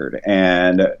Zayo record,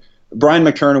 and Brian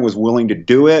McTernan was willing to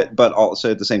do it, but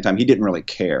also at the same time, he didn't really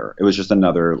care. It was just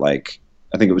another I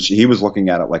think he was looking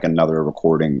at it like another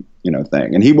recording,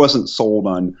 thing, and he wasn't sold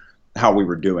on how we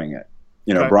were doing it.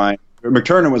 Okay. Brian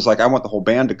McTernan was like, I want the whole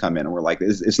band to come in, and we're like,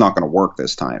 it's not going to work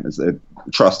this time.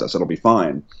 Trust us, it'll be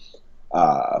fine.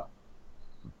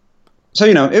 So,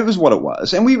 it was what it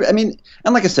was. And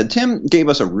and like I said, Tim gave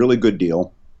us a really good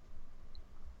deal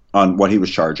on what he was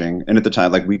charging. And at the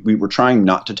time, we were trying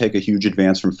not to take a huge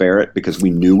advance from Ferret because we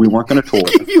knew we weren't going to tour.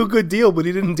 He gave you a good deal, but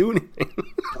he didn't do anything.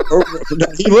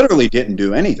 He literally didn't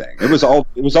do anything. It was all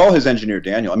his engineer,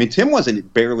 Daniel. I mean, Tim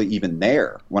wasn't barely even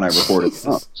there when I recorded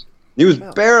the He was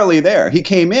barely there. He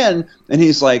came in and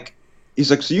he's like,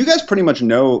 so you guys pretty much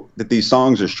know that these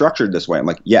songs are structured this way. I'm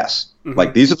like, yes.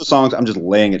 Mm-hmm. These are the songs. I'm just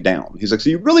laying it down. He's like, so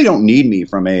you really don't need me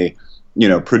from a,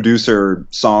 producer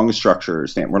song structure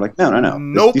standpoint. We're like, no.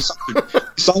 Nope. These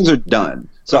songs are done.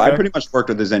 So okay. I pretty much worked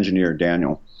with his engineer,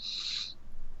 Daniel.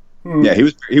 Yeah,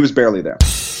 he was barely there.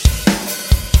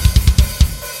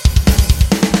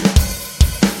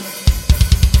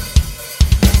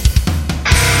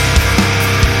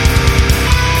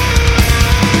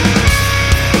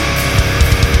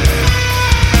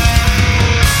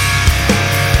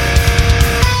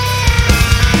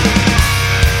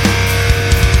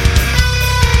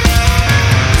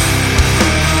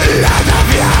 Let the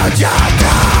future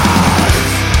come.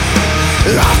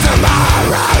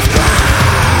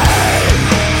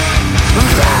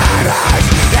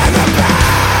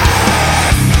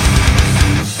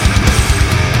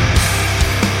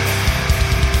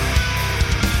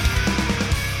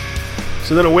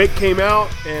 So then Awake came out,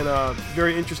 and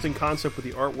very interesting concept with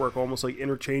the artwork, almost like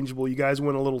interchangeable. You guys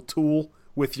went a little Tool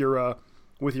with your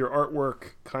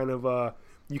artwork, kind of.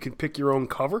 You can pick your own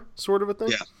cover, sort of a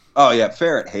thing. Yeah. Oh yeah,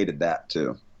 Ferret hated that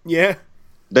too. Yeah.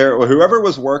 Whoever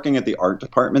was working at the art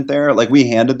department there, like we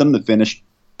handed them the finished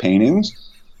paintings,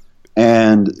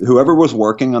 and whoever was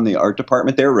working on the art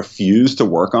department there refused to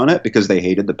work on it because they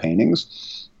hated the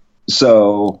paintings.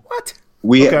 So what?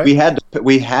 We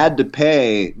had to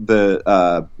pay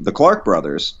the Clark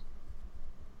brothers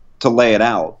to lay it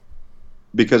out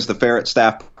because the Ferret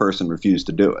staff person refused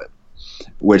to do it,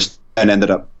 which then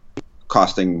ended up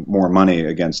costing more money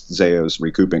against Zayo's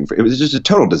recouping. It was just a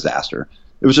total disaster.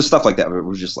 It was just stuff like that. It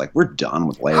was just like, we're done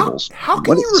with labels. How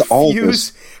can you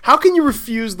refuse? How can you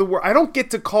refuse the word? I don't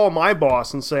get to call my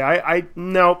boss and say,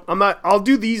 no, I'm not. I'll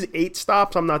do these 8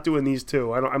 stops. I'm not doing these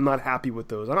 2. I'm not happy with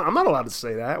those. I'm not allowed to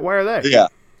say that. Why are they?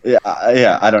 Yeah.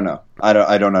 I don't know.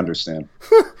 I don't understand.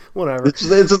 Whatever.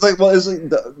 It's like, well,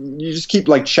 you just keep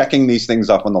like checking these things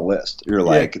up on the list. You're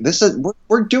like,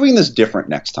 we're doing this different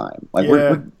next time. Like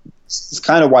it's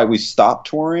kind of why we stopped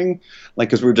touring, like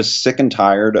because we were just sick and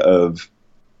tired of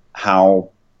how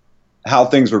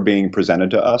things were being presented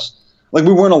to us. Like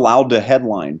we weren't allowed to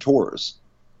headline tours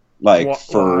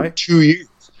for 2 years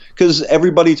because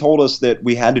everybody told us that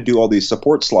we had to do all these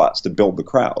support slots to build the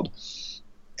crowd.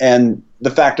 And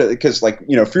the fact that, because like,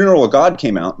 Funeral of God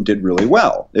came out and did really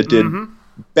well. It did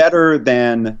better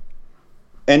than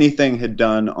anything had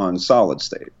done on Solid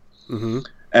State. Mm-hmm.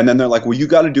 And then they're like, well, you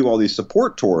got to do all these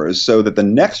support tours so that the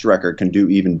next record can do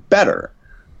even better.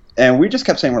 And we just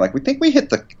kept saying, we think we hit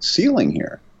the ceiling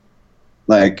here.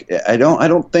 Like, I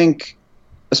don't think,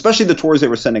 especially the tours they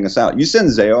were sending us out. You send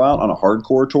Zayo out on a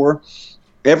hardcore tour,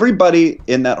 everybody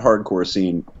in that hardcore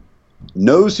scene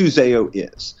knows who Zayo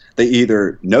is. They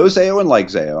either know Zayo and like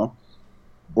Zayo,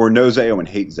 or know Zayo and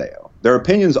hate Zayo. Their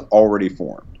opinion's already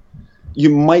formed. You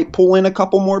might pull in a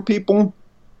couple more people,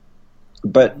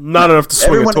 but not enough to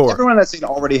swing a tour. Everyone that's seen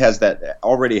already has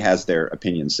their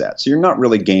opinion set, so you're not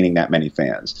really gaining that many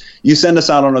fans. You send us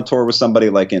out on a tour with somebody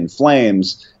like In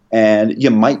Flames, and you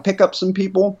might pick up some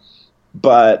people,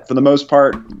 but for the most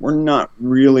part, we're not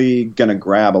really going to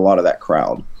grab a lot of that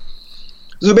crowd.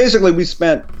 So basically, we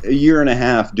spent a year and a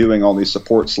half doing all these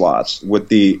support slots with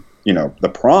the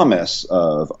promise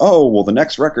of, the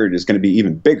next record is going to be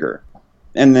even bigger.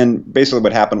 And then basically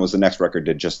what happened was the next record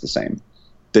did just the same.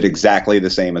 Did exactly the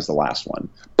same as the last one.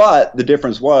 But the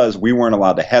difference was we weren't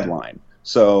allowed to headline.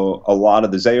 So a lot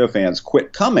of the Zayo fans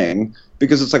quit coming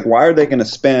because it's like, why are they going to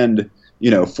spend,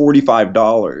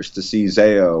 $45 to see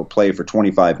Zayo play for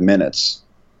 25 minutes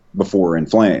before In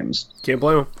Flames? Can't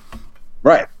blame them.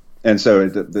 Right. And so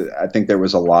I think there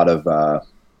was a lot of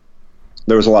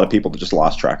people that just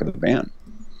lost track of the band.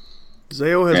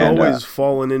 Zayo has always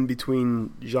fallen in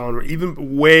between genre,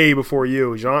 even way before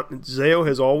you. Zayo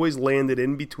has always landed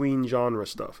in between genre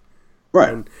stuff. Right.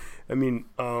 And I mean,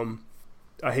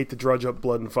 I hate to drudge up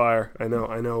Blood and Fire. I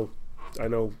know.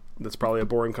 That's probably a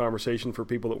boring conversation for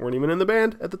people that weren't even in the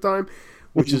band at the time,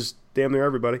 which is damn near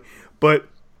everybody. But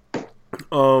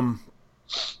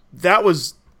that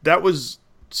was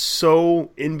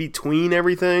so in between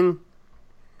everything.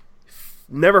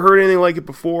 Never heard anything like it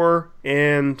before,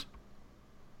 and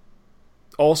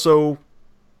also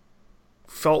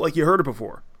felt like you heard it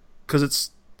before because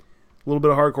it's a little bit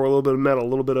of hardcore, a little bit of metal, a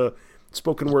little bit of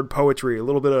spoken word poetry, a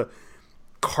little bit of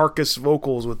Carcass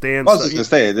vocals with dance. I was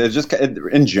just going to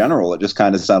say, in general, it just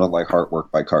kind of sounded like Heartwork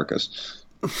by Carcass.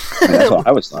 That's what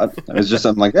I was thought.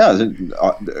 I'm like,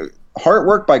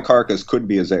 Heartwork by Carcass could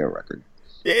be a Zayo record.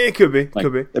 Yeah, it could be.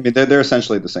 Could be. I mean, they're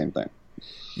essentially the same thing.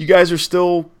 You guys are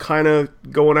still kind of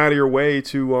going out of your way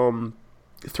to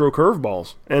throw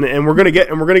curveballs, and we're gonna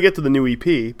get to the new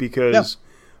EP because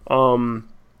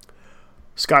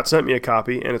Scott sent me a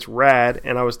copy and it's rad.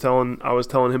 And I was telling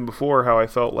him before how I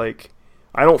felt like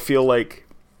I don't feel like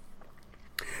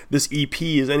this EP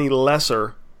is any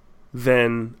lesser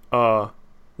than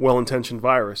Well-Intentioned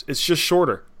Virus. It's just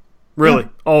shorter. Really,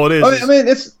 all it is. I mean,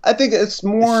 I think it's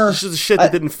more. It's just shit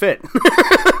that didn't fit.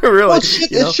 Really, well,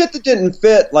 it's shit that didn't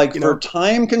fit, like for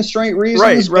time constraint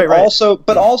reasons, right.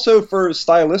 But also for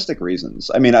stylistic reasons.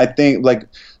 I mean, I think like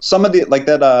some of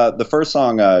the first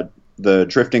song, the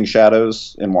Drifting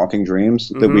Shadows in Walking Dreams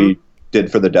that we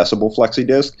did for the Decibel Flexi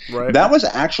disc, that was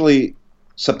actually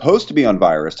supposed to be on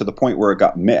Virus to the point where it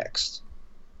got mixed,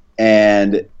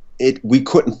 and we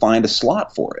couldn't find a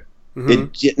slot for it.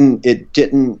 Mm-hmm. It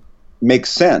didn't make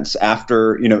sense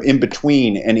after, in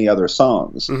between any other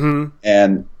songs. Mm-hmm.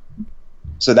 And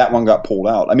so that one got pulled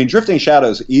out. I mean, Drifting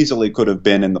Shadows easily could have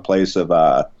been in the place of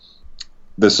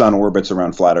The Sun Orbits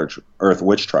Around Flat Earth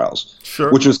Witch Trials,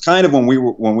 sure. Which was kind of when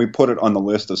we put it on the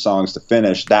list of songs to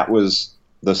finish, that was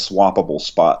the swappable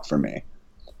spot for me.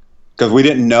 Because we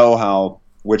didn't know how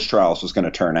Witch Trials was going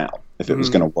to turn out, if it was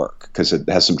going to work, because it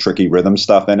has some tricky rhythm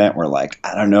stuff in it. We're like,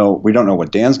 I don't know. We don't know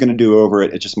what Dan's going to do over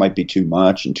it. It just might be too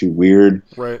much and too weird.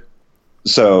 Right.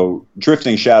 So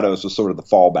Drifting Shadows was sort of the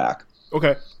fallback.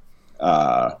 Okay.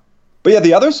 But yeah,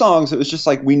 the other songs, it was just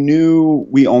like we knew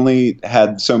we only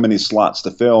had so many slots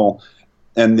to fill.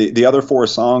 And the other 4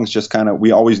 songs just kind of,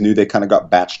 we always knew they kind of got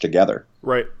batched together.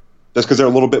 Right. Just because they're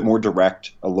a little bit more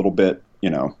direct, a little bit,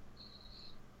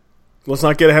 Let's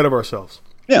not get ahead of ourselves.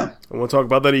 Yeah. I want to talk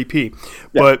about that EP. Yeah.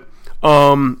 But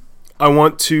I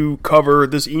want to cover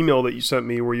this email that you sent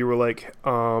me where you were like,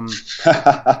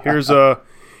 here's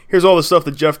all the stuff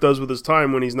that Jeff does with his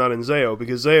time when he's not in Zao,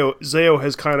 because Zao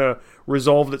has kind of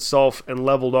resolved itself and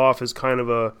leveled off as kind of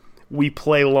a we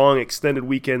play long extended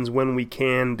weekends when we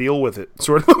can deal with it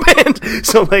sort of a band.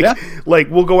 So like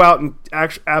we'll go out and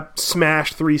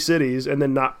smash 3 cities and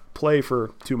then not play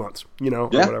for 2 months, or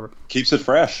whatever. Keeps it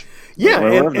fresh. Yeah,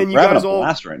 and you guys all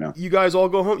right now. You guys all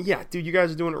go home. Yeah, dude, you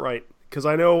guys are doing it right, because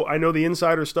I know the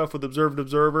insider stuff with Observed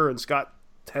Observer, and Scott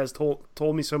has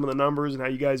told me some of the numbers and how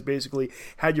you guys basically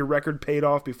had your record paid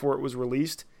off before it was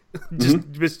released,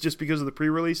 just because of the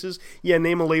pre-releases. Yeah,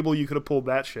 name a label you could have pulled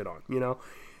that shit on,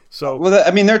 So well,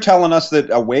 I mean, they're telling us that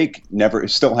Awake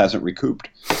still hasn't recouped.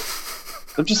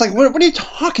 I'm just like, what are you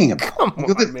talking about? Come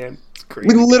on, man, it's crazy.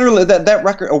 We literally that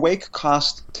record Awake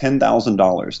cost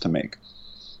 $10,000 to make.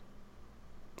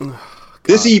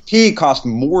 This EP cost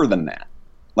more than that.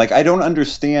 Like, I don't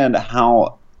understand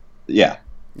how. Yeah.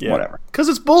 Whatever. Because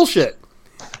it's bullshit.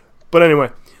 But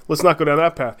anyway, let's not go down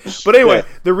that path. But anyway,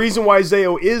 the reason why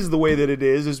Zao is the way that it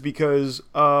is because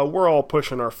we're all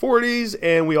pushing our 40s,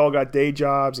 and we all got day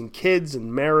jobs and kids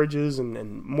and marriages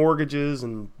and mortgages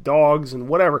and dogs and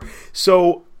whatever.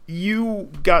 So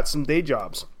you got some day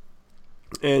jobs,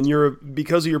 and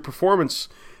because of your performance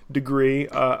degree,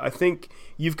 I think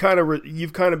you've kind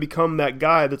of become that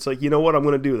guy that's like, you know what, I'm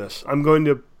going to do this. I'm going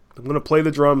to play the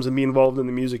drums and be involved in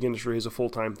the music industry as a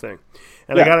full-time thing.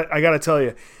 And I got to tell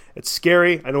you, it's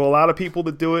scary. I know a lot of people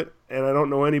that do it, and I don't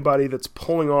know anybody that's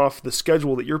pulling off the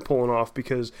schedule that you're pulling off,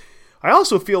 because I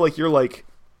also feel like you're like,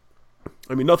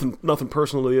 I mean, nothing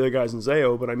personal to the other guys in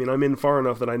Zao, but I mean, I'm in far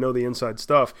enough that I know the inside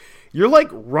stuff. You're like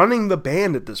running the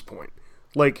band at this point.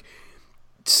 Like,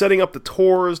 setting up the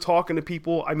tours, talking to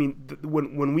people. I mean,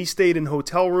 when we stayed in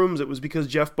hotel rooms, it was because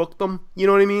Jeff booked them. You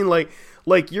know what I mean?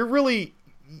 Like you're really...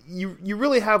 You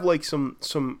really have like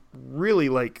some really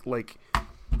like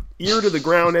ear to the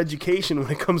ground education when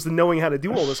it comes to knowing how to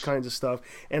do all this kinds of stuff.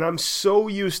 And I'm so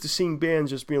used to seeing bands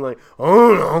just being like,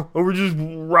 oh no, we're just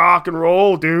rock and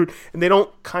roll, dude, and they don't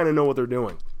kind of know what they're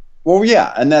doing. Well,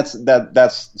 yeah, and that's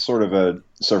sort of a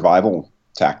survival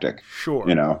tactic. Sure.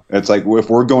 It's like, if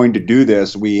we're going to do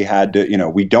this, we had to.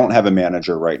 We don't have a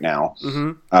manager right now.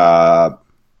 Mm-hmm.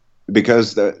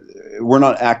 Because we're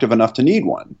not active enough to need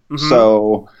one. Mm-hmm.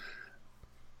 So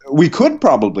we could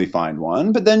probably find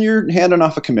one, but then you're handing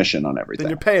off a commission on everything. Then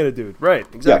you're paying a dude. Right,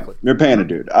 exactly. Yeah, you're paying a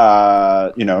dude.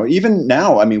 Even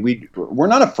now, I mean, we're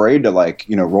not afraid to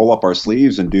roll up our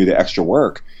sleeves and do the extra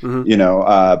work.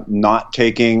 Mm-hmm. Not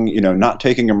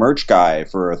taking a merch guy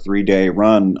for a 3-day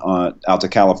run out to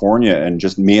California and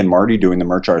just me and Marty doing the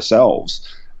merch ourselves.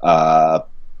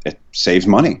 It saves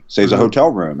money, saves a hotel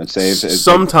room. It saves.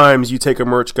 Sometimes you take a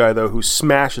merch guy though who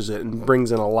smashes it and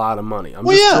brings in a lot of money. I'm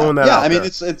just throwing that out there. I mean,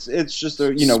 it's just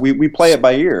we play it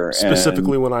by ear.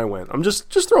 Specifically, when I went, I'm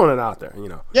just throwing it out there.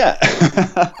 Yeah.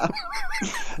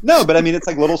 No, but I mean, it's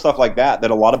like little stuff like that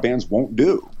a lot of bands won't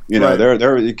do. Right.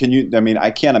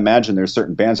 I can't imagine there's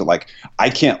certain bands that I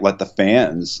can't let the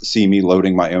fans see me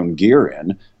loading my own gear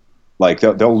in. Like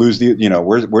they'll lose the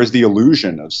where's the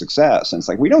illusion of success? And it's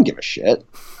like, we don't give a shit.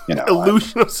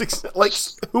 Illusion of success. Like,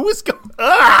 who is going?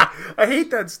 I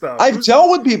hate that stuff. I've dealt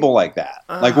with people like that.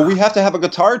 We have to have a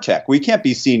guitar tech. We can't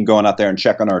be seen going out there and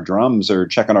checking our drums or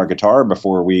checking our guitar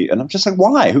before we. And I'm just like,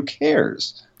 why? Who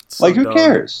cares? So who dumb.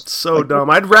 cares? It's so dumb.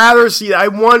 I'd rather see. I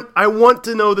want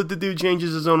to know that the dude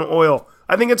changes his own oil.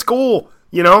 I think it's cool.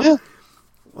 Yeah.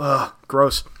 Ugh,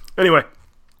 gross. Anyway,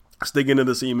 let's dig into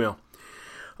this email.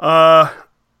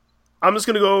 I'm just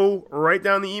going to go right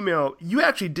down the email. You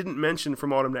actually didn't mention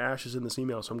From Autumn to Ashes in this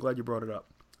email, so I'm glad you brought it up.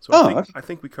 So I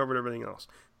think we covered everything else.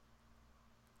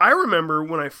 I remember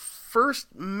when I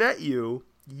first met you,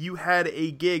 you had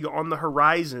a gig on the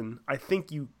horizon. I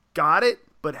think you got it,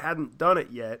 but hadn't done it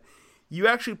yet. you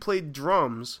actually played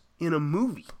drums in a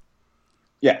movie.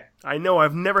 Yeah. I know.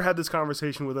 I've never had this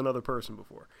conversation with another person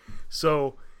before.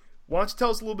 So why don't you tell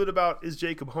us a little bit about Is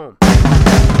Jacob Home?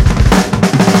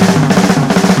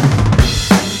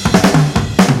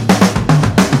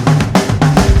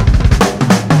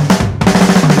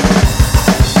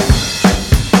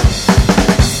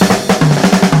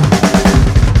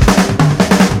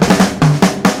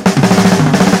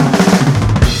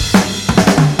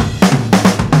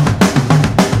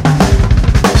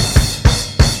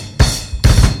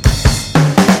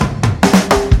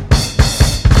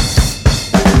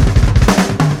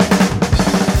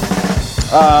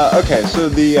 Okay, so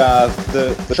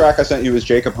the track I sent you is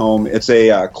Jacob Home. It's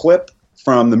a clip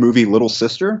from the movie Little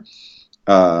Sister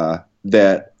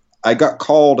that I got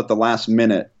called at the last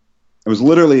minute. I was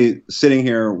literally sitting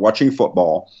here watching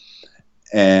football,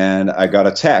 and I got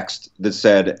a text that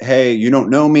said, "Hey, you don't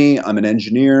know me. I'm an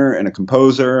engineer and a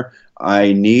composer.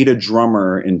 I need a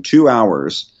drummer in 2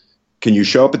 hours. Can you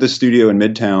show up at the studio in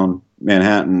Midtown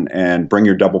Manhattan and bring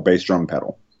your double bass drum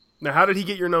pedal?" Now, how did he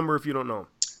get your number if you don't know him?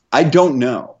 I don't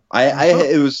know.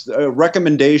 It was a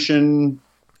recommendation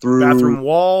through bathroom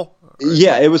wall.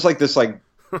 Yeah, it was like this,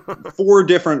 4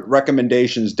 different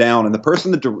recommendations down, and the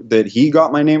person that he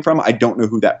got my name from, I don't know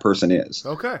who that person is.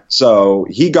 Okay. So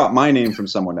he got my name from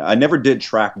someone. I never did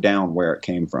track down where it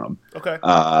came from. Okay.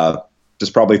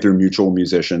 Just probably through mutual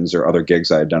musicians or other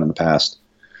gigs I had done in the past.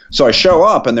 So I show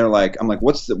up, and I'm like,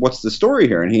 what's the story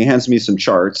here? And he hands me some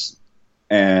charts,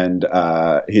 and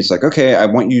he's like, okay, I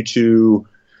want you to.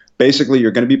 Basically, you're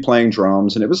going to be playing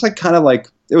drums, and it was it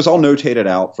was all notated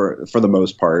out for the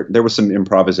most part. There was some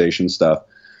improvisation stuff,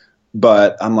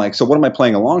 but I'm like, so what am I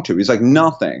playing along to? He's like,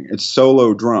 nothing. It's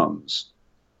solo drums.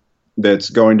 That's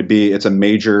going to be. It's a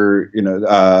major.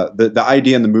 The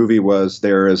idea in the movie was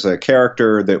there is a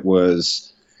character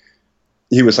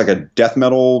he was like a death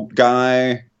metal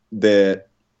guy that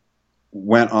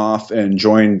went off and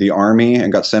joined the army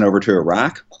and got sent over to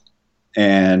Iraq.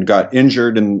 And got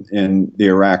injured in the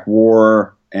Iraq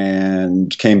War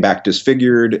and came back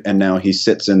disfigured. And now he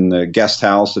sits in the guest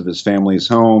house of his family's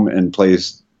home and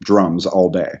plays drums all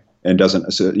day and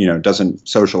doesn't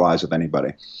socialize with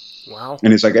anybody. Wow.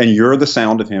 And he's like, and you're the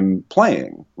sound of him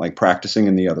playing, like practicing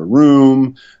in the other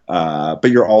room.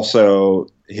 But you're also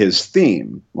his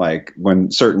theme. Like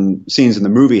when certain scenes in the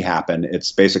movie happen,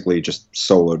 it's basically just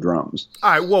solo drums.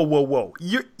 All right. Whoa.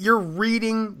 You're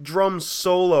reading drum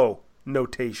solo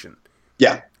notation.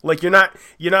 Yeah. Like you're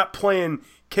not playing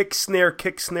kick snare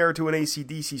to an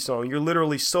AC/DC song. You're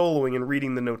literally soloing and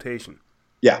reading the notation.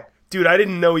 Yeah. Dude, I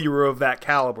didn't know you were of that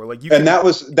caliber. That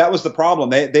was the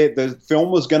problem. The film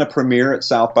was going to premiere at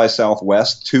South by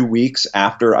Southwest 2 weeks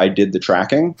after I did the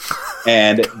tracking,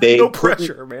 and no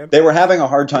pressure, man. They were having a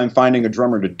hard time finding a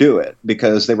drummer to do it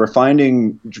because they were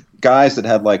finding guys that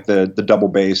had like the double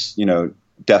bass,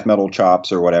 death metal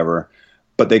chops or whatever.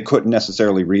 But they couldn't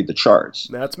necessarily read the charts.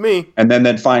 That's me. And then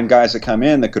they'd find guys that come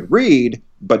in that could read,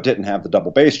 but didn't have the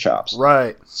double bass chops.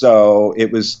 Right. So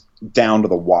it was down to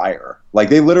the wire. Like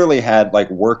they literally had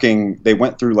they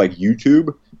went through like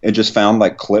YouTube and just found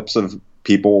like clips of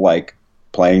people like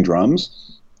playing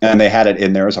drums. And they had it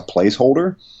in there as a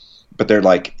placeholder. But they're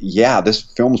like, yeah, this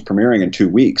film's premiering in 2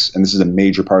 weeks. And this is a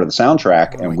major part of the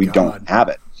soundtrack. And we don't have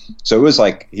it. So it was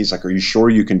like, he's like, are you sure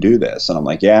you can do this? And I'm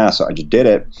like, yeah. So I just did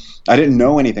it. I didn't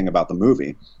know anything about the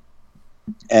movie.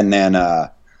 And then I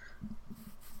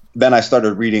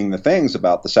started reading the things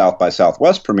about the South by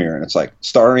Southwest premiere. And it's like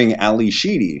starring Ali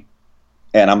Sheedy.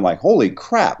 And I'm like, holy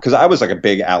crap. Because I was like a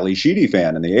big Ali Sheedy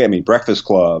fan. Breakfast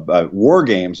Club, War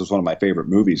Games was one of my favorite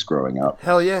movies growing up.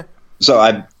 Hell yeah.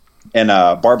 So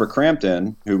Barbara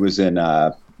Crampton, who was in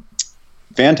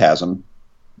Phantasm.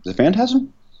 Is it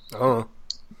Phantasm? Oh.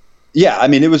 Yeah,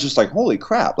 it was just like, holy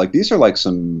crap. Like, these are like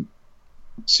some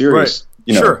serious,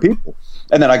 people.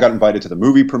 And then I got invited to the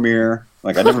movie premiere.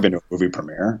 Like, I'd never been to a movie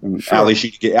premiere. And sure. Ali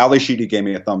Sheedy gave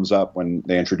me a thumbs up when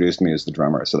they introduced me as the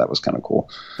drummer, so that was kind of cool.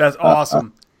 That's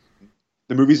awesome.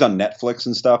 The movie's on Netflix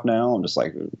and stuff now. I'm just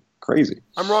like, crazy.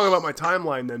 I'm wrong about my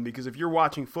timeline then, because if you're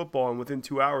watching football and within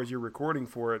 2 hours you're recording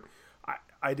for it,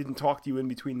 I didn't talk to you in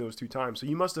between those 2 times. So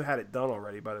you must have had it done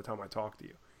already by the time I talked to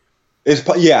you.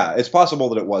 It's possible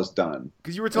that it was done.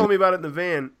 Because you were telling me about it in the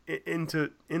van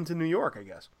into New York, I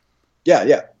guess.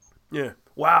 Yeah.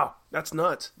 Wow, that's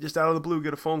nuts. Just out of the blue,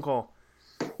 get a phone call.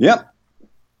 Yep.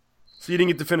 So you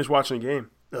didn't get to finish watching the game?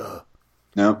 Ugh.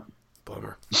 No.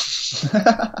 Bummer.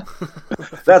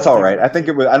 That's all right. I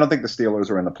don't think the Steelers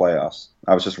were in the playoffs.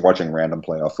 I was just watching random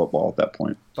playoff football at that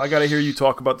point. If I got to hear you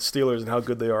talk about the Steelers and how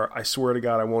good they are, I swear to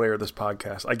God I won't air this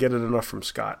podcast. I get it enough from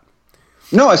Scott.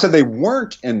 No, I said they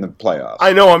weren't in the playoffs.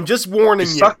 I know. I'm just warning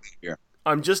They you. sucked this year.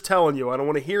 I'm just telling you. I don't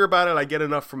want to hear about it. I get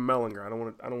enough from Mellinger. I don't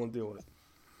want to deal with it.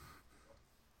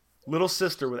 Little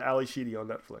Sister with Ali Sheedy on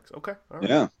Netflix. Okay. All right.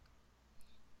 Yeah.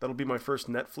 That'll be my first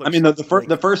Netflix. I mean,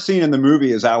 the first scene in the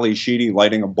movie is Ali Sheedy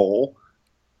lighting a bowl,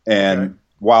 and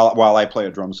while I play a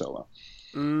drum solo.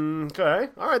 Okay.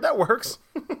 All right. That works.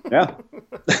 Yeah.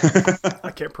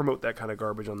 I can't promote that kind of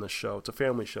garbage on this show. It's a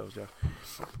family show, Jeff.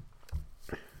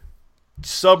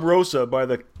 Sub Rosa by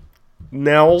the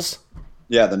Nels.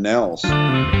 Yeah, the Nels.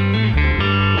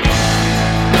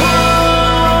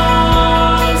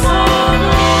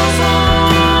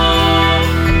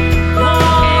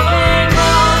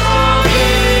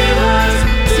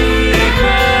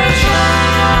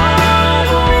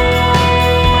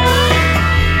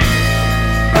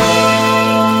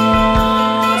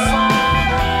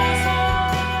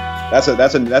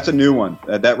 That's a new one.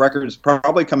 That record is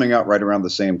probably coming out right around the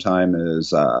same time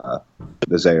as the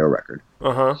Zayo record.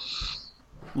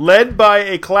 Led by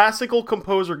a classical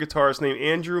composer guitarist named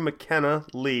Andrew McKenna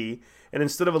Lee, and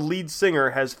instead of a lead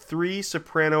singer, has 3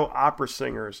 soprano opera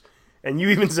singers. And you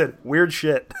even said weird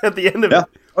shit at the end of it.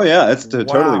 Oh yeah, it's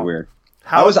totally weird.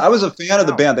 I was a fan of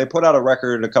the band. They put out a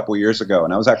record a couple years ago,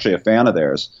 and I was actually a fan of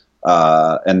theirs.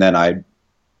 And then I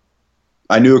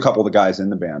knew a couple of the guys in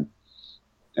the band,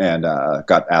 and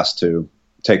got asked to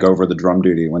take over the drum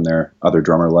duty when their other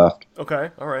drummer left. Okay,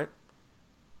 all right.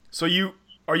 So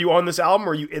are you on this album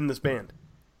or are you in this band?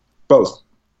 Both.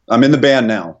 I'm in the band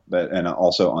now, and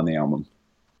also on the album.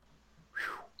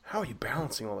 How are you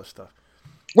balancing all this stuff?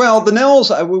 Well, the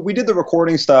Nels, we did the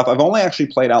recording stuff. I've only actually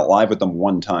played out live with them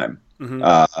one time.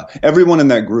 Mm-hmm. Everyone in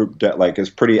that group is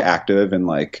pretty active in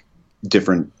like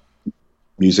different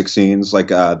music scenes. Like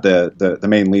the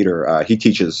main leader, he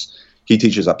teaches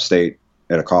upstate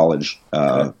at a college,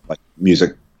 like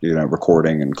music,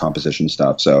 recording and composition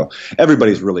stuff. So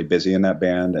everybody's really busy in that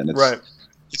band, and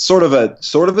it's sort of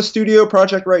a studio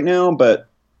project right now. But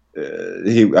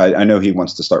I know he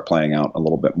wants to start playing out a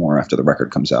little bit more after the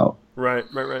record comes out. Right.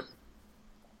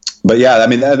 But yeah, I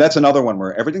mean that's another one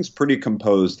where everything's pretty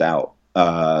composed out.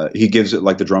 He gives it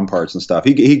like the drum parts and stuff.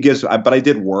 He gives, but I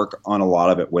did work on a lot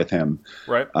of it with him.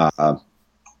 Right.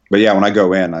 But yeah, when I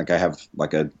go in, like I have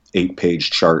like a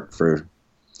 8-page chart for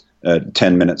a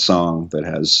 10-minute song that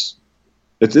has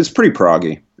it's pretty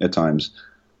proggy at times.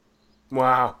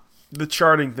 Wow, the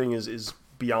charting thing is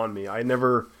beyond me. I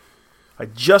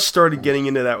just started getting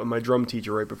into that with my drum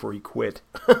teacher right before he quit.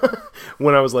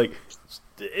 When I was like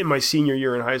in my senior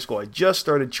year in high school, I just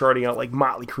started charting out like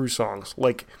Motley Crue songs,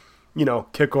 like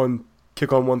kick on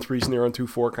 1-3, snare on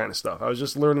 2-4 kind of stuff. I was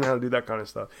just learning how to do that kind of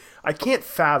stuff. I can't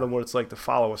fathom what it's like to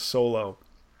follow a solo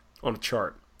on a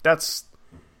chart. That's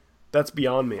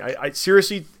beyond me. I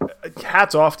seriously,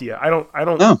 hats off to you. I don't.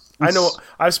 No, I know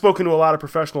I've spoken to a lot of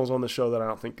professionals on the show that I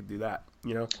don't think could do that.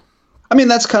 I mean,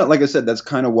 that's kind of, like I said, that's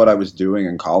kind of what I was doing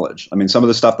in college. I mean, some of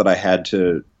the stuff that I had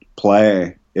to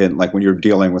play in, like when you're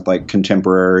dealing with like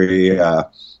contemporary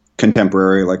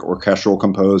like orchestral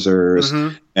composers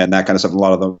and that kind of stuff. A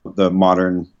lot of the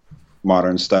modern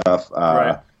stuff.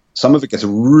 Some of it gets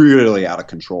really out of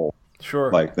control.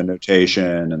 Sure. Like the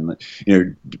notation and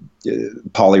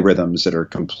polyrhythms that are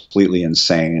completely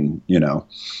insane.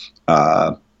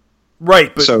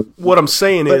 Right, but so, what I'm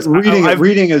saying is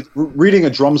reading a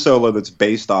drum solo that's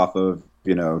based off of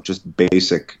just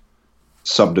basic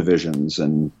subdivisions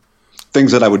and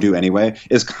things that I would do anyway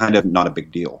is kind of not a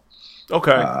big deal.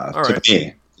 Okay, all right. To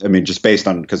me, I mean, just based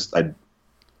on because I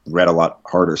read a lot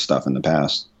harder stuff in the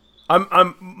past.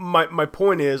 My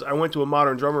point is, I went to a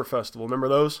Modern Drummer Festival. Remember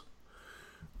those?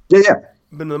 Yeah.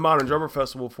 Been to the Modern Drummer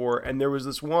Festival before, and there was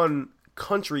this one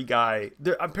country guy.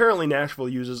 Apparently Nashville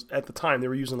uses, at the time, they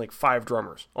were using like 5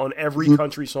 drummers on every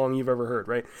country song you've ever heard,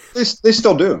 right? They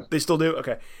still do. They still do?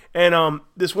 Okay. And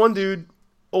this one dude,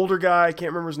 older guy, I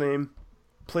can't remember his name,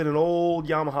 played an old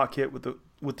Yamaha kit with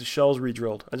the shells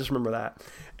re-drilled. I just remember that.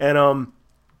 And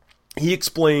he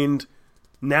explained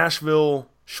Nashville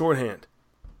shorthand.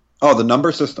 Oh, the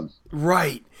number system.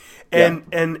 Right. And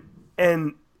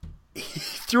he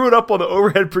threw it up on the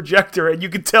overhead projector, and you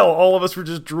could tell all of us were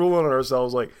just drooling on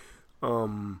ourselves, like,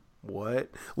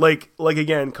 what? Like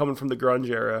again, coming from the grunge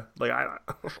era, like I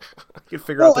could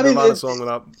figure out the Nirvana song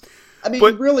without. I mean,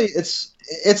 but really, it's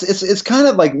kind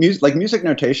of like music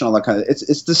notation, all that kind of.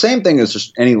 It's the same thing as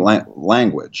just any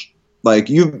language. Like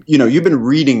you've been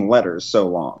reading letters so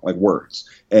long, like words,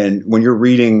 and when you're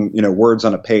reading words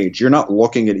on a page, you're not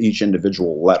looking at each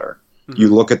individual letter.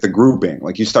 you look at the grouping,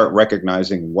 like you start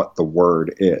recognizing what the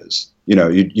word is.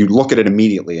 You look at it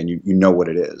immediately and you know what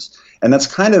it is. And that's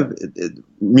kind of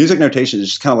music notation is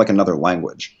just kind of like another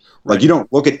language. Right. Like you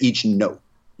don't look at each note.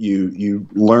 You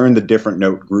learn the different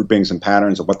note groupings and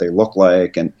patterns of what they look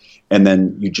like, and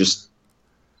then you just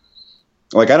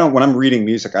like when I'm reading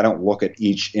music, I don't look at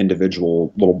each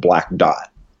individual little black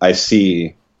dot. I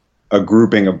see a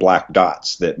grouping of black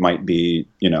dots that might be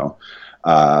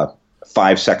 5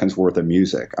 seconds worth of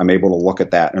music. I'm able to look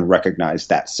at that and recognize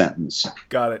that sentence.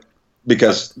 Got it.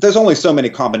 Because there's only so many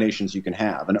combinations you can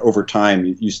have, and over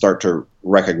time you start to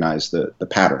recognize the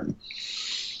pattern.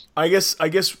 I guess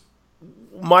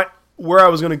where I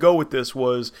was going to go with this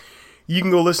was you can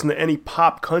go listen to any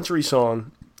pop country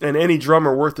song, and any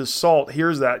drummer worth his salt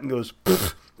hears that and goes,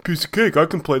 piece of cake, I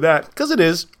can play that. Because it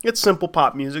is. It's simple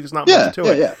pop music. It's not much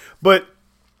to it. Yeah. But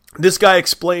this guy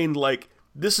explained, like,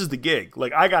 this is the gig.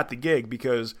 Like, I got the gig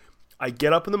because I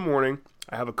get up in the morning,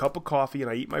 I have a cup of coffee,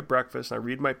 and I eat my breakfast, and I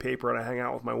read my paper, and I hang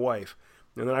out with my wife.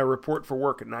 And then I report for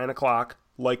work at 9 o'clock,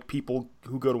 like people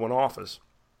who go to an office.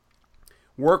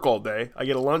 Work all day. I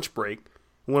get a lunch break.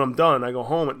 When I'm done, I go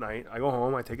home at night. I go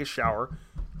home, I take a shower,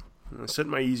 and I sit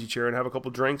in my easy chair and have a couple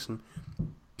drinks and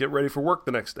get ready for work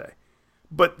the next day.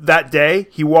 But that day,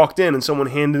 he walked in and someone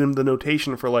handed him the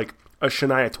notation for like a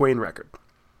Shania Twain record.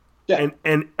 Yeah.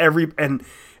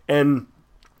 And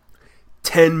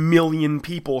 10 million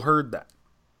people heard that.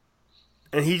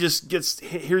 And he just gets,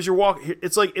 here's your walk.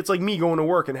 It's like me going to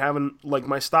work and having like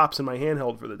my stops in my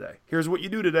handheld for the day. Here's what you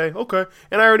do today. Okay.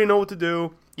 And I already know what to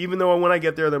do. Even though when I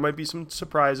get there might be some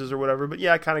surprises or whatever. But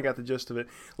yeah, I kind of got the gist of it.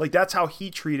 Like that's how he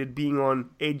treated being on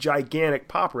a gigantic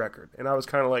pop record. And I was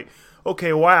kind of like,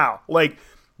 okay, wow. Like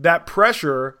that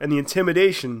pressure and the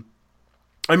intimidation.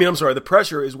 The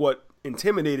pressure is what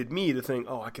intimidated me to think,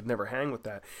 oh, I could never hang with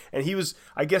that. And he was,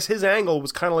 I guess his angle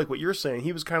was kind of like what you're saying.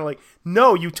 He was kind of like,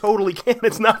 no, you totally can.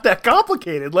 It's not that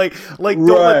complicated. Like don't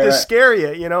let this scare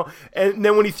you, you know? And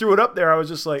then when he threw it up there, I was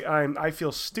just like, I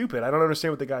feel stupid. I don't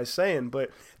understand what the guy's saying. But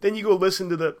then you go listen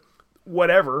to the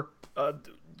whatever. I'm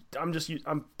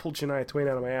pulled Shania Twain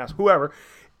out of my ass. Whoever.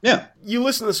 Yeah. You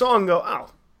listen to the song and go, oh,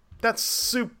 that's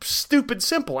stupid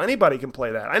simple. Anybody can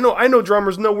play that. I know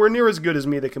drummers nowhere near as good as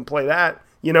me that can play that.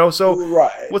 You know, so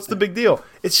What's the big deal?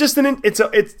 It's just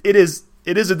it is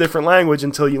a different language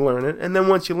until you learn it, and then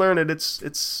once you learn it,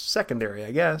 it's secondary,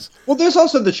 I guess. Well, there's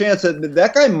also the chance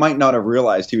that guy might not have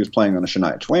realized he was playing on a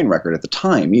Shania Twain record at the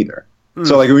time either.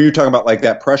 So, like when you're talking about like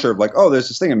that pressure of like, oh, there's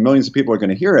this thing and millions of people are going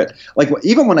to hear it. Like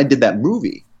even when I did that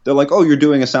movie, they're like, oh, you're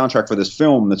doing a soundtrack for this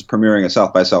film that's premiering at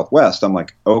South by Southwest. I'm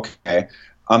like, okay.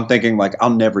 I'm thinking like I'll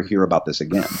never hear about this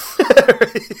again.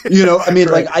 You know, I mean,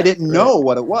 like I didn't know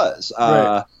what it was.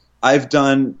 I've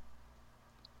done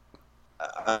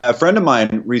a friend of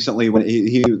mine recently when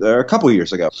he a couple of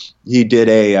years ago. He did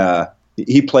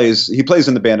he plays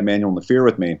in the band Emmanuel and the Fear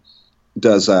with me. He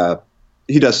does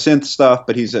synth stuff,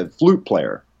 but he's a flute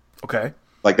player. Okay,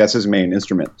 like that's his main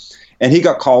instrument. And he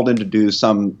got called in to do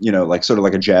some, you know, like sort of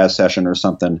like a jazz session or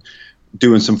something,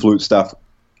 doing some flute stuff.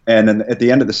 And then at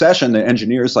the end of the session, the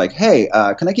engineer's like, hey,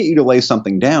 can I get you to lay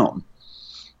something down?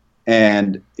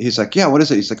 And he's like, yeah, what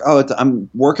is it? He's like, oh, I'm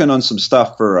working on some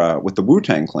stuff for with the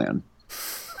Wu-Tang Clan.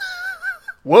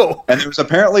 Whoa. And there was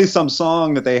apparently some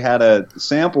song that they had a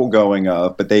sample going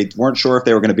of, but they weren't sure if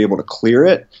they were going to be able to clear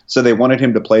it. So they wanted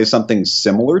him to play something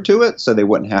similar to it so they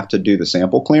wouldn't have to do the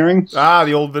sample clearing. Ah,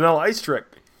 the old Vanilla Ice trick.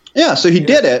 Yeah, so he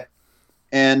did it.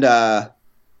 And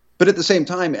but at the same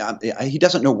time, he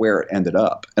doesn't know where it ended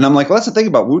up. And I'm like, well, that's the thing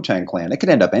about Wu-Tang Clan. It could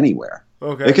end up anywhere.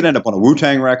 Okay. It could end up on a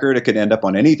Wu-Tang record. It could end up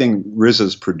on anything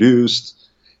RZA's produced.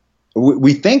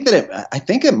 We think that I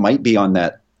think it might be on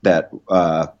that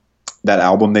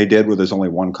album they did where there's only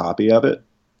one copy of it.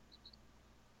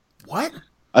 What?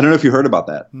 I don't know if you heard about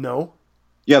that. No.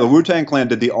 Yeah, the Wu-Tang Clan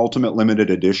did the Ultimate Limited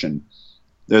Edition.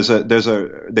 They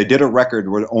did a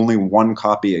record where only one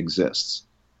copy exists.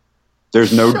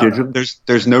 There's no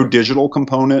there's no digital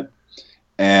component,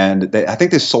 and I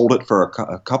think they sold it for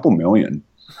a couple million.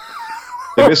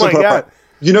 Oh my God!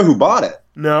 You know who bought it?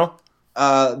 No.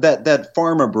 That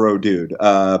Pharma Bro dude,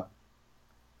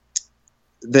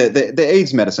 the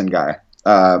AIDS medicine guy,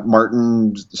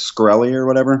 Martin Shkreli or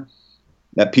whatever,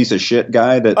 that piece of shit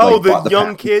guy that. Oh, the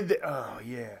young kid. Oh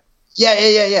yeah.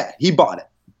 Yeah. He bought it.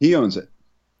 He owns it.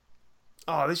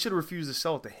 Oh, they should refuse to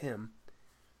sell it to him.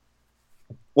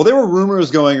 Well, there were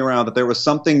rumors going around that there was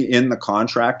something in the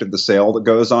contract of the sale that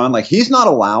goes on. Like he's not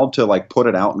allowed to like put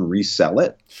it out and resell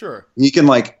it. Sure. He can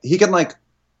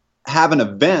have an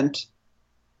event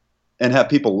and have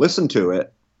people listen to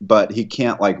it, but he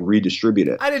can't like redistribute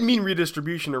it. I didn't mean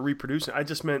redistribution or reproducing. I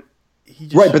just meant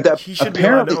right, but that he should be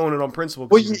allowed to own it on principle.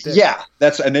 Well, yeah,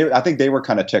 I think they were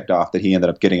kind of ticked off that he ended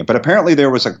up getting it. But apparently there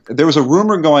was a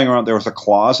rumor going around. There was a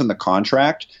clause in the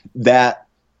contract that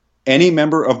any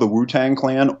member of the Wu-Tang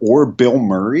Clan or Bill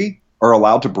Murray are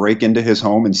allowed to break into his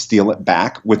home and steal it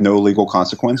back with no legal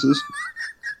consequences.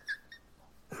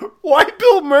 Why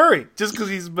Bill Murray? Just because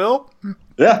he's Bill?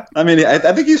 Yeah, I mean, I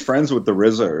think he's friends with the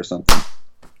RZA or something.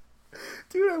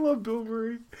 Dude, I love Bill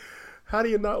Murray. How do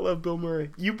you not love Bill Murray?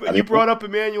 You brought up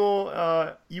Emmanuel.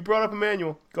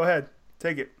 Go ahead,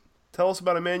 take it. Tell us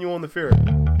about Emmanuel and the Fear.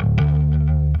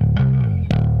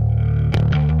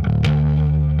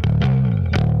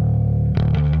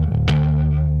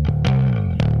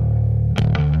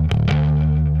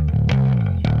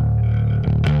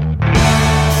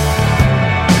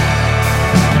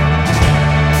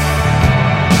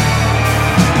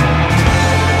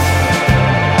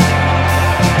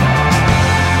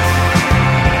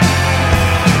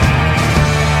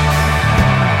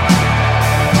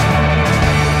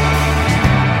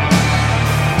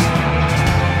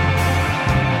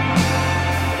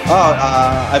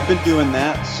 I've been doing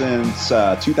that since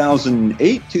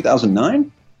 2008,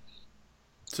 2009.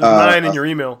 Since 9 in your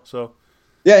email, so.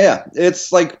 Yeah.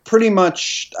 It's like pretty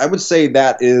much, I would say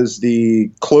that is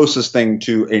the closest thing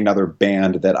to another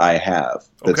band that I have.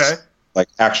 That's like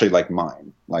actually like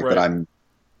mine. Like that I'm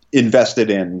invested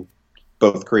in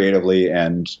both creatively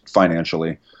and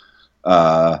financially.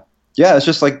 It's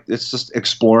just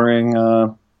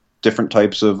exploring different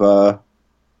types of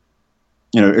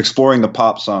exploring the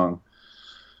pop song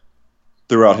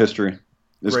throughout history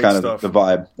is kind of the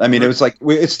vibe. I mean, it was like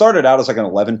it started out as like an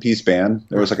 11-piece band.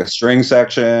 There was like a string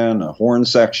section, a horn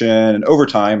section, and over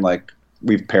time, like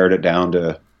we've pared it down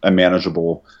to a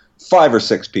manageable 5 or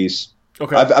 6 piece.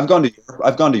 Okay, I've gone to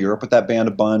Europe with that band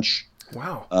a bunch.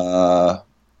 Wow.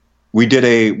 We did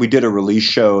a release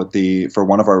show for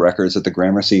one of our records at the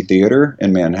Gramercy Theater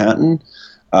in Manhattan.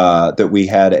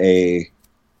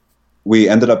 We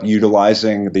ended up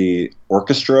utilizing the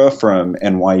orchestra from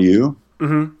NYU,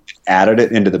 added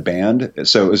it into the band.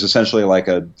 So it was essentially like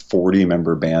a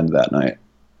 40-member band that night.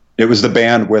 It was the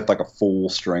band with like a full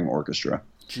string orchestra.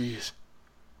 Jeez.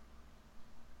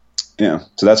 Yeah.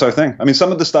 So that's our thing. I mean,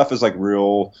 some of the stuff is like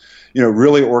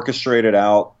really orchestrated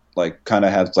out, like kind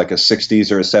of has like a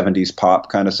 60s or a 70s pop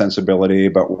kind of sensibility,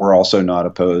 but we're also not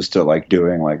opposed to like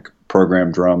doing like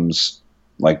programmed drums,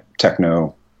 like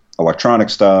techno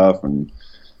electronic stuff. And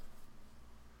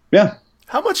yeah.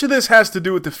 How much of this has to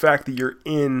do with the fact that you're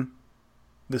in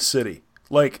the city?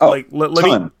 Let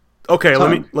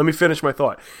me finish my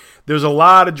thought. There's a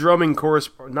lot of drumming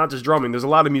not just drumming, there's a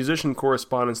lot of musician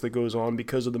correspondence that goes on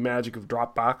because of the magic of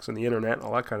Dropbox and the internet and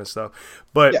all that kind of stuff.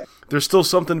 But there's still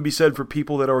something to be said for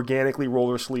people that organically roll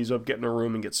their sleeves up, get in a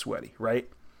room and get sweaty, right?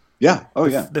 Yeah.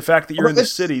 The fact that you're in the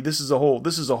city, this is a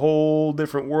whole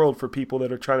different world for people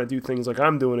that are trying to do things like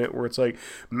I'm doing it, where it's like,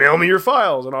 mail me your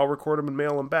files and I'll record them and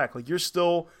mail them back. Like, you're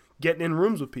still getting in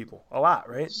rooms with people a lot,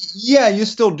 right? Yeah, you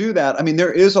still do that. I mean,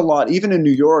 there is a lot, even in New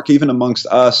York, even amongst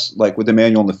us, like with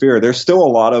Emmanuel and the Fear, there's still a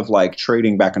lot of like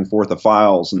trading back and forth of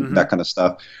files and that kind of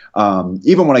stuff.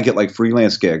 Even when I get like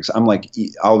freelance gigs, I'm like,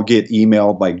 I'll get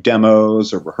emailed like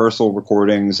demos or rehearsal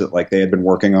recordings that like they had been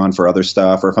working on for other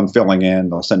stuff, or if I'm filling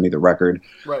in, they'll send me the record.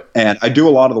 Right. And I do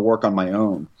a lot of the work on my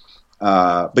own.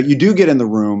 But you do get in the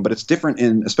room, but it's different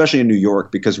especially in New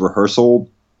York, because rehearsal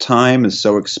time is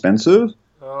so expensive.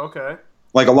 Oh, okay.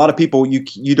 Like a lot of people,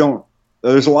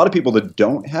 there's a lot of people that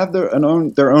don't have their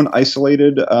own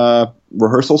isolated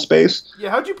rehearsal space.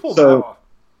 Yeah, how'd you pull that off?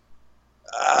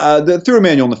 Through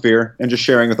Emmanuel and the Fear and just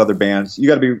sharing with other bands. You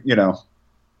got to be,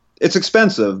 it's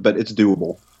expensive, but it's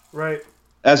doable. Right.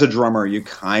 As a drummer, you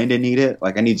kind of need it.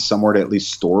 Like I need somewhere to at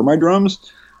least store my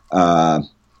drums,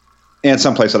 and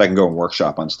someplace that I can go and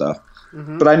workshop on stuff.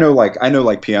 Mm-hmm. But I know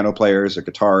piano players or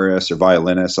guitarists or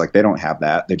violinists, like they don't have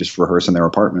that. They just rehearse in their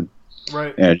apartment.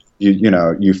 Right. And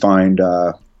you find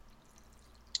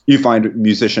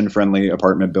musician friendly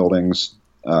apartment buildings.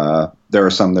 There are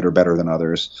some that are better than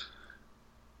others.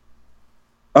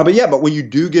 But when you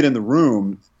do get in the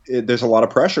room, there's a lot of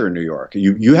pressure in New York.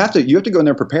 You have to go in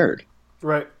there prepared.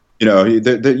 Right. You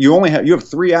have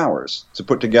 3 hours to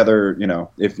put together.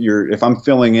 If I'm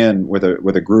filling in with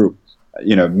a group,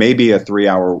 maybe a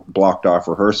 3-hour blocked off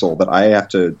rehearsal that I have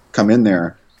to come in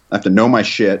there. I have to know my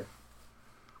shit,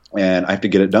 and I have to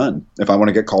get it done if I want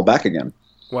to get called back again.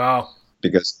 Wow.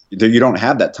 Because you don't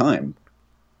have that time.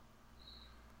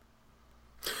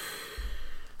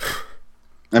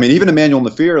 I mean, even Emmanuel and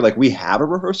the Fear, like we have a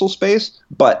rehearsal space,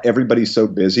 but everybody's so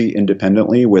busy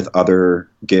independently with other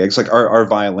gigs. Like our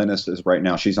violinist is right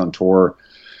now, she's on tour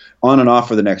on and off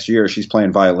for the next year, she's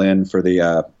playing violin for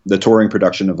the touring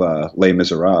production of Les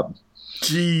Miserables.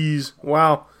 Jeez,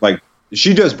 wow! Like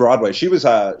she does Broadway. She was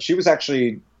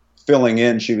actually filling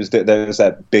in. There was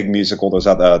that big musical. There was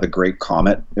the Great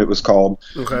Comet. It was called.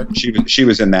 Okay. She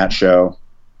was in that show.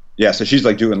 Yeah, so she's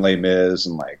like doing Les Mis,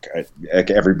 and like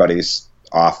everybody's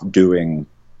off doing,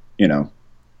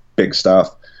 big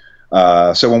stuff.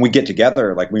 So when we get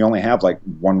together, like we only have like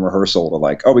one rehearsal to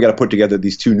like, we got to put together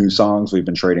these 2 new songs we've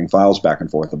been trading files back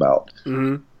and forth about.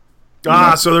 Mm-hmm.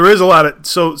 So there is a lot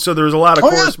of there's a lot of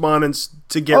correspondence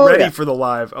to get ready for the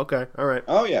live. Okay, all right.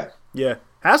 Oh yeah, yeah,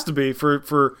 has to be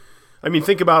for. I mean,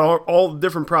 think about all the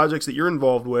different projects that you're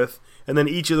involved with, and then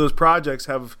each of those projects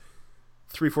have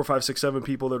 3, 4, 5, 6, 7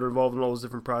 people that are involved in all those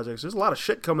different projects. There's a lot of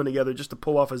shit coming together just to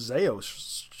pull off a Zayo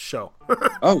show.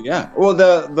 Oh yeah. Well,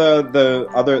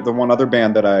 the one other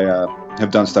band that I have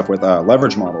done stuff with,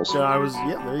 Leverage Models. Yeah,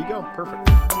 there you go. Perfect.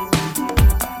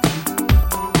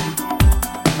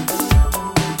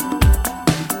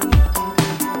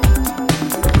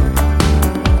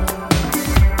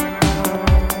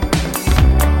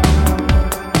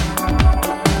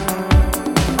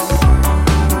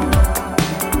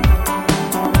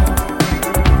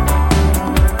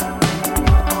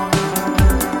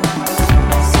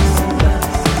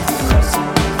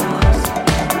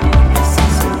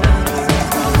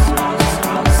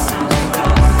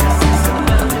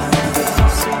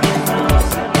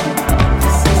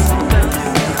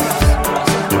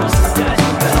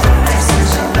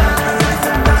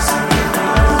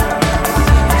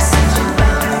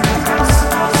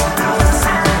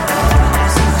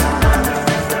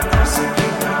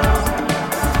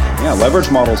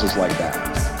 Leverage Models is like that.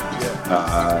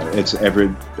 It's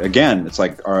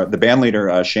like the band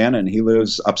leader, Shannon, he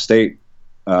lives upstate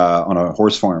on a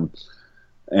horse farm,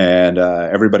 and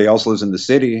everybody else lives in the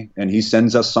city, and he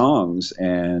sends us songs,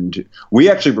 and we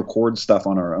actually record stuff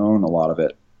on our own, a lot of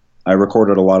it. I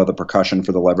recorded a lot of the percussion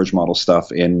for the Leverage Model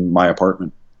stuff in my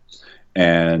apartment,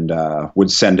 and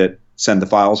would send the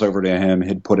files over to him.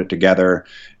 He'd put it together,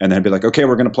 and then he'd be like, okay,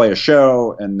 we're going to play a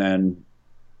show, and then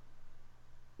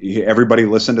everybody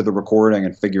listen to the recording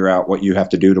and figure out what you have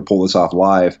to do to pull this off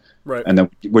live. Right. And then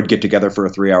we'd get together for a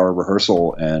 3-hour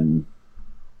rehearsal and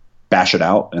bash it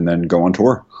out and then go on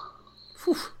tour.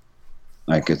 Whew.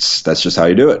 Like that's just how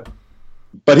you do it.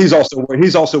 But he's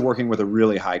also working with a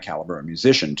really high caliber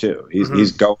musician too.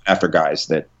 He's going after guys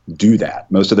that do that.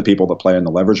 Most of the people that play in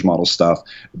the Leverage Model stuff,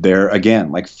 they're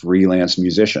again like freelance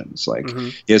musicians. Like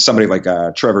he has somebody like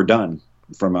Trevor Dunn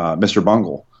from Mr.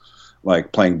 Bungle,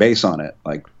 like playing bass on it.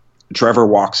 Like Trevor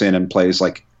walks in and plays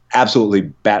like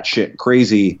absolutely batshit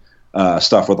crazy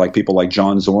stuff with like people like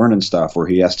John Zorn and stuff, where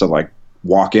he has to like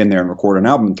walk in there and record an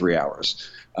album in 3 hours.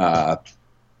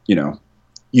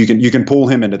 You can pull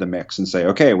him into the mix and say,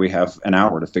 okay, we have an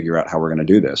hour to figure out how we're going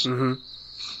to do this. Mm-hmm.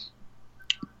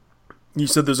 You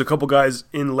said there's a couple guys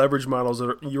in Leverage Models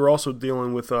that you're also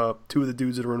dealing with 2 of the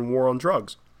dudes that are in War on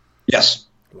Drugs. Yes.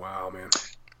 Wow, man.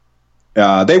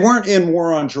 They weren't in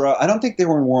War on Drugs. I don't think they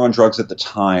were in War on Drugs at the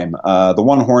time. The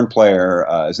one horn player,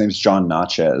 his name is John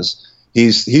Natchez.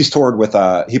 He's toured with.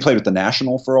 He played with the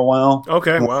National for a while.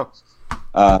 Okay, wow.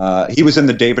 He was in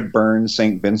the David Byrne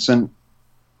St. Vincent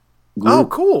group. Oh,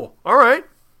 cool. All right.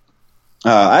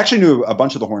 I actually knew a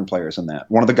bunch of the horn players in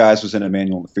that. One of the guys was in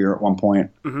Emmanuel and the Fear at one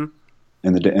point. Mm-hmm.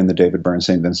 In the David Byrne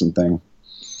St. Vincent thing.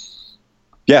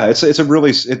 Yeah, it's a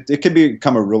really it can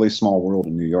become a really small world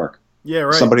in New York. Yeah,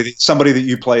 right. Somebody that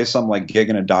you play some like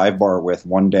gig in a dive bar with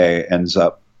one day ends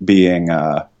up being,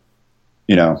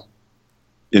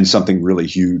 in something really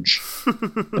huge.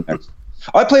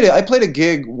 I played a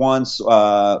gig once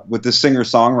with this singer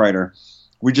songwriter.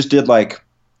 We just did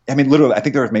literally, I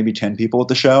think there was maybe 10 people at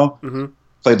the show. Mm-hmm.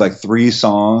 Played like 3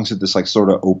 songs at this like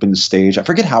sort of open stage. I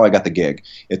forget how I got the gig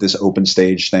at this open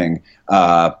stage thing.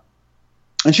 And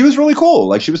she was really cool.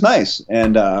 Like she was nice.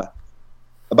 And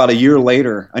about a year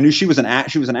later, I knew she was an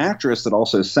actress that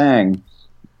also sang.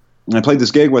 And I played this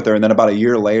gig with her. And then about a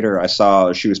year later, I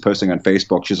saw she was posting on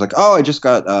Facebook. She's like, "Oh, I just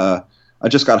got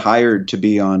hired to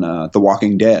be on The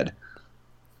Walking Dead."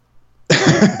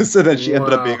 So then she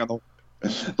ended up being on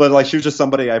the. But like she was just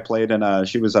somebody I played, and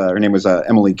she was her name was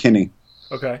Emily Kinney.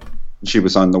 Okay. She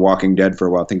was on The Walking Dead for a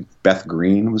while. I think Beth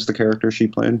Green was the character she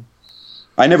played.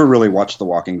 I never really watched The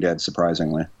Walking Dead,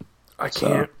 surprisingly. I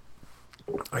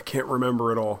can't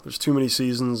remember it all. There's too many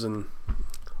seasons, and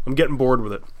I'm getting bored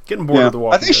with it. With The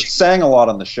Walking Dead. I think she sang a lot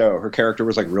on the show. Her character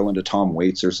was like real into Tom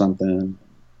Waits or something.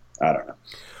 I don't know.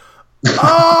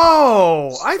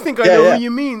 Oh, I think I know who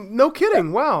you mean. No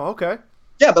kidding. Wow. Okay.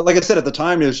 Yeah, but like I said, at the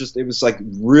time, it was like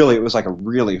a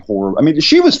really horrible. I mean,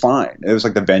 she was fine. It was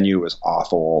like the venue was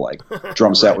awful. Like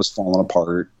drum set was falling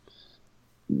apart.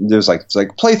 There's it's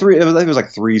like play 3. It was like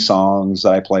 3 songs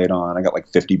that I played on. I got like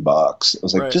 $50. It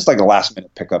was like just like a last minute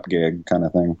pickup gig kind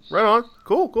of thing. Right on.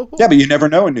 Cool. Yeah, but you never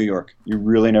know in New York. You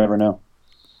really never know.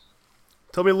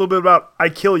 Tell me a little bit about I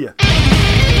Kill Ya.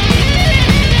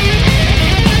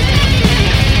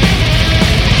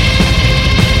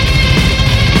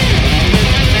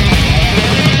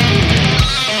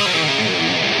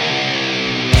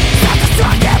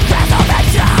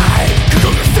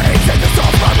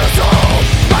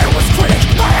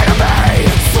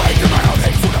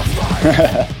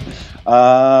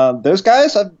 Those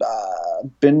guys, I've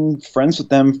been friends with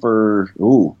them for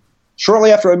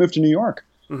shortly after I moved to New York.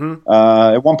 Mm-hmm.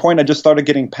 At one point, I just started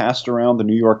getting passed around the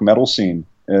New York metal scene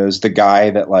as the guy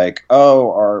that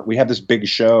we have this big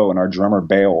show and our drummer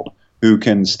bailed. Who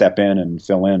can step in and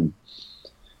fill in?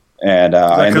 And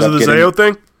because of the Zayo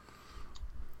thing.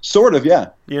 Sort of, yeah.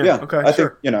 Okay, I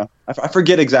think I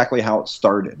forget exactly how it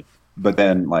started, but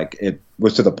then it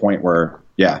was to the point where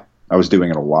I was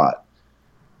doing it a lot.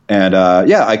 And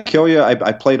I Kill Ya.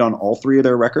 I played on all 3 of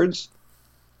their records.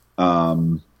 They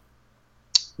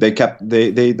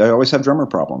always have drummer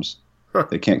problems. Huh.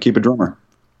 They can't keep a drummer,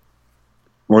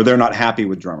 or they're not happy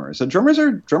with drummers. So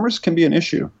drummers can be an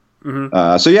issue.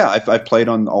 Mm-hmm. I've played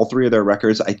on all 3 of their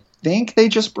records. I think they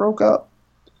just broke up.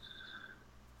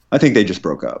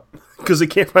 Because they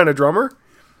can't find a drummer?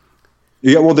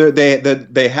 Yeah, well,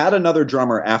 they had another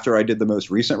drummer after I did the most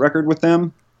recent record with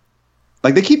them.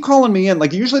 Like, they keep calling me in.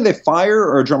 Like, usually they fire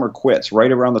or a drummer quits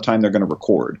right around the time they're going to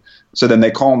record. So then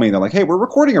they call me and they're like, hey, we're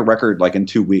recording a record in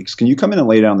 2 weeks. Can you come in and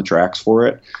lay down the tracks for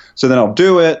it? So then I'll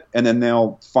do it, and then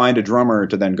they'll find a drummer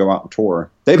to then go out and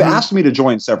tour. They've asked me to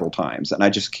join several times, and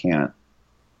I just can't.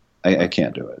 I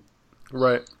can't do it.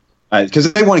 Right.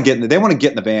 Because they want to get in the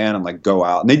van and go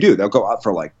out, and they do. They'll go out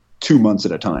for 2 months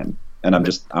at a time, and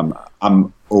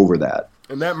I'm over that.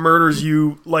 And that murders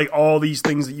you, all these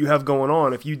things that you have going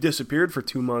on. If you disappeared for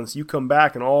 2 months, you come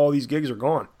back and all these gigs are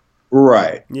gone.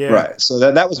 Right. Yeah. Right. So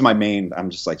that was my main. I'm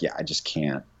just I just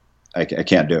can't. I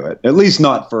can't do it. At least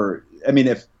not for. I mean,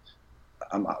 if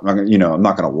I'm not going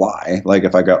to lie.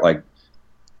 If I got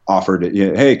offered,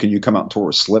 hey, can you come out and tour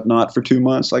with Slipknot for 2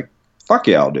 months? Fuck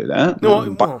yeah, I'll do that.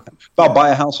 I'll buy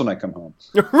a house when I come home.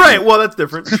 Right. Well, that's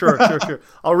different. Sure.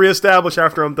 I'll reestablish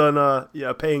after I'm done.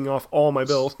 Paying off all my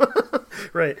bills.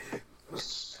 Right.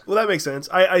 Well, that makes sense.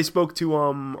 I spoke to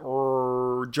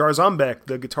Jarzambek,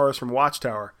 the guitarist from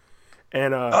Watchtower,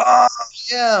 and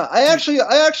yeah, I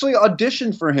actually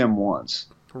auditioned for him once.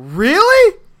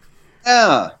 Really?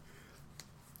 Yeah.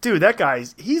 Dude,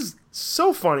 that he's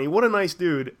so funny. What a nice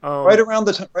dude. Right around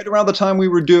the time we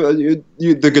were doing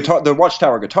the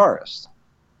Watchtower guitarist.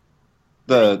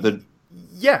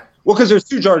 Yeah. Well, because there's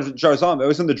 2 Jarzambek.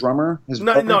 Wasn't the drummer his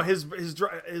partner? No,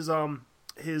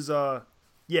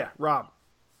 Rob.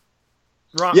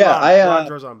 Rob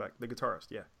Jarzambek, the guitarist.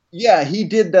 Yeah. Yeah, he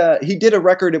did a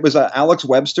record. It was Alex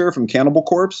Webster from Cannibal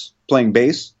Corpse playing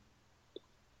bass.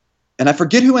 And I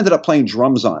forget who ended up playing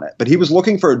drums on it, but he was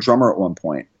looking for a drummer at one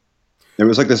point. There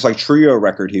was this trio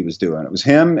record he was doing. It was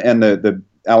him and the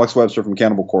Alex Webster from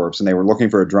Cannibal Corpse, and they were looking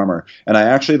for a drummer. And I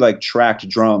actually tracked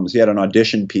drums. He had an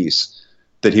audition piece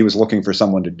that he was looking for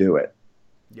someone to do it.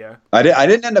 Yeah. I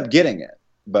didn't end up getting it,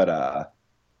 but I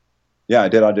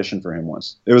did audition for him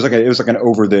once. It was an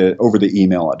over the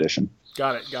email audition.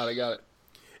 Got it.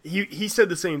 He said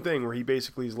the same thing where he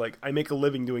basically is I make a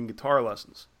living doing guitar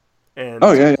lessons. And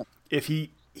if he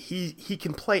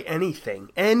can play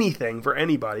anything for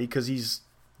anybody because he's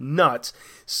nuts.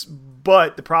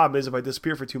 But the problem is if I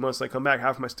disappear for 2 months and I come back,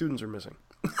 half of my students are missing.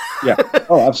 Yeah.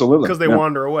 Oh, absolutely. Because they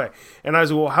wander away. And I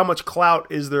was well, how much clout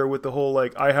is there with the whole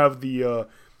I have the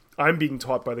I'm being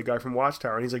taught by the guy from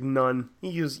Watchtower, and he's like, none.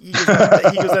 He goes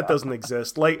that doesn't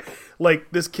exist. Like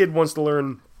this kid wants to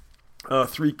learn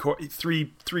three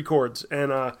chords,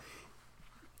 and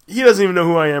he doesn't even know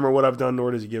who I am or what I've done,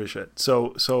 nor does he give a shit.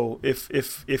 So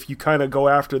if you kind of go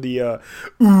after the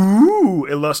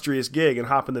illustrious gig and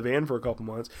hop in the van for a couple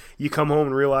months, you come home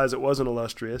and realize it wasn't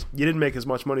illustrious. You didn't make as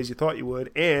much money as you thought you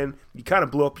would, and you kind of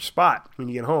blew up your spot when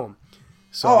you get home.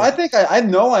 So, I think I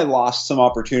know I lost some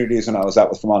opportunities when I was out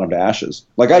with From Autumn to Ashes.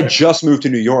 I just moved to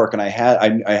New York, and I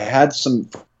had some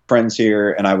friends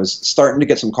here, and I was starting to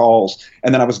get some calls,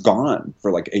 and then I was gone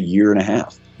for a year and a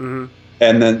half. Mm-hmm.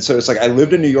 And then so it's I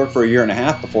lived in New York for a year and a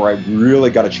half before I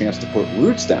really got a chance to put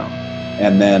roots down.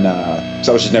 And then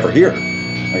so I was just never here.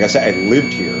 Like I said, I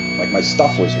lived here, my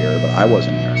stuff was here, but I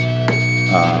wasn't here.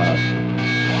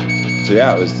 So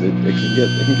yeah, it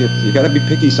can get. You got to be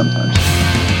picky sometimes.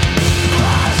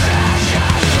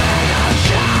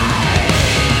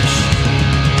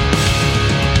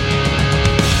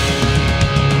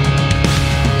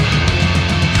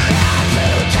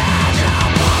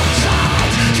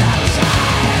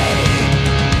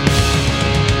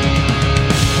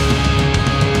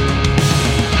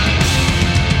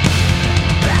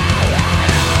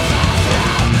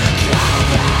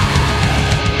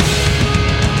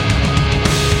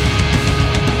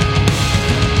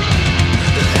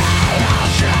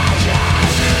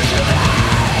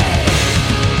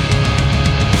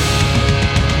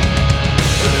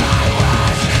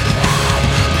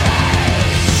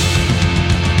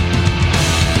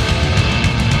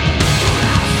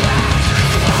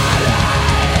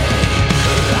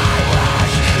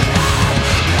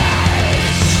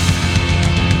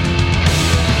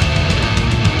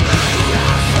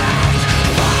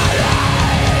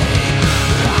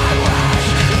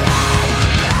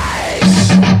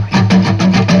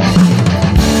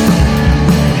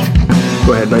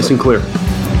 Nice and clear.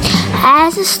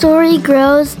 As the Story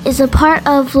Grows is a part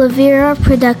of Lavera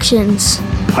Productions.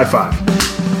 High five.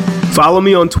 Follow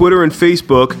me on Twitter and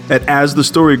Facebook at As The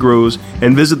Story Grows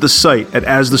and visit the site at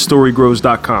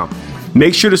asthestorygrows.com.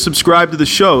 Make sure to subscribe to the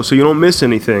show so you don't miss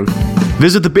anything.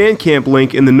 Visit the Bandcamp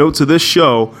link in the notes of this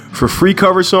show for free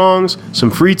cover songs,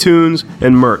 some free tunes,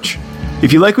 and merch.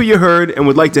 If you like what you heard and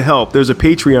would like to help, there's a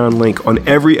Patreon link on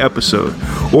every episode,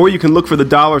 or you can look for the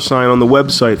 $ on the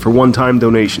website for one-time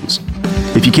donations.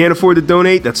 If you can't afford to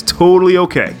donate, that's totally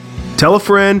okay. Tell a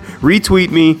friend, retweet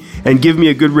me, and give me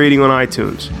a good rating on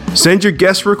iTunes. Send your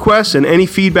guest requests and any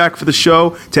feedback for the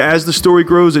show to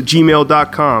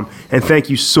asthestorygrows@gmail.com, and thank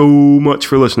you so much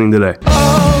for listening today.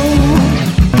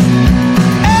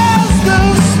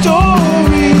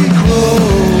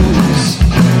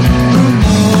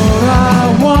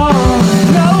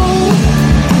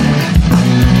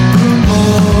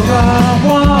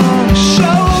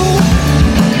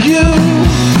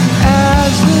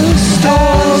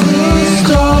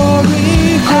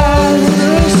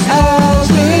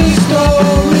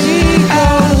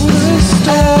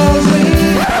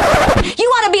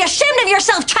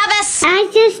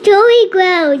 As the Story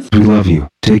Grows. We love you.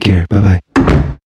 Take care. Bye-bye.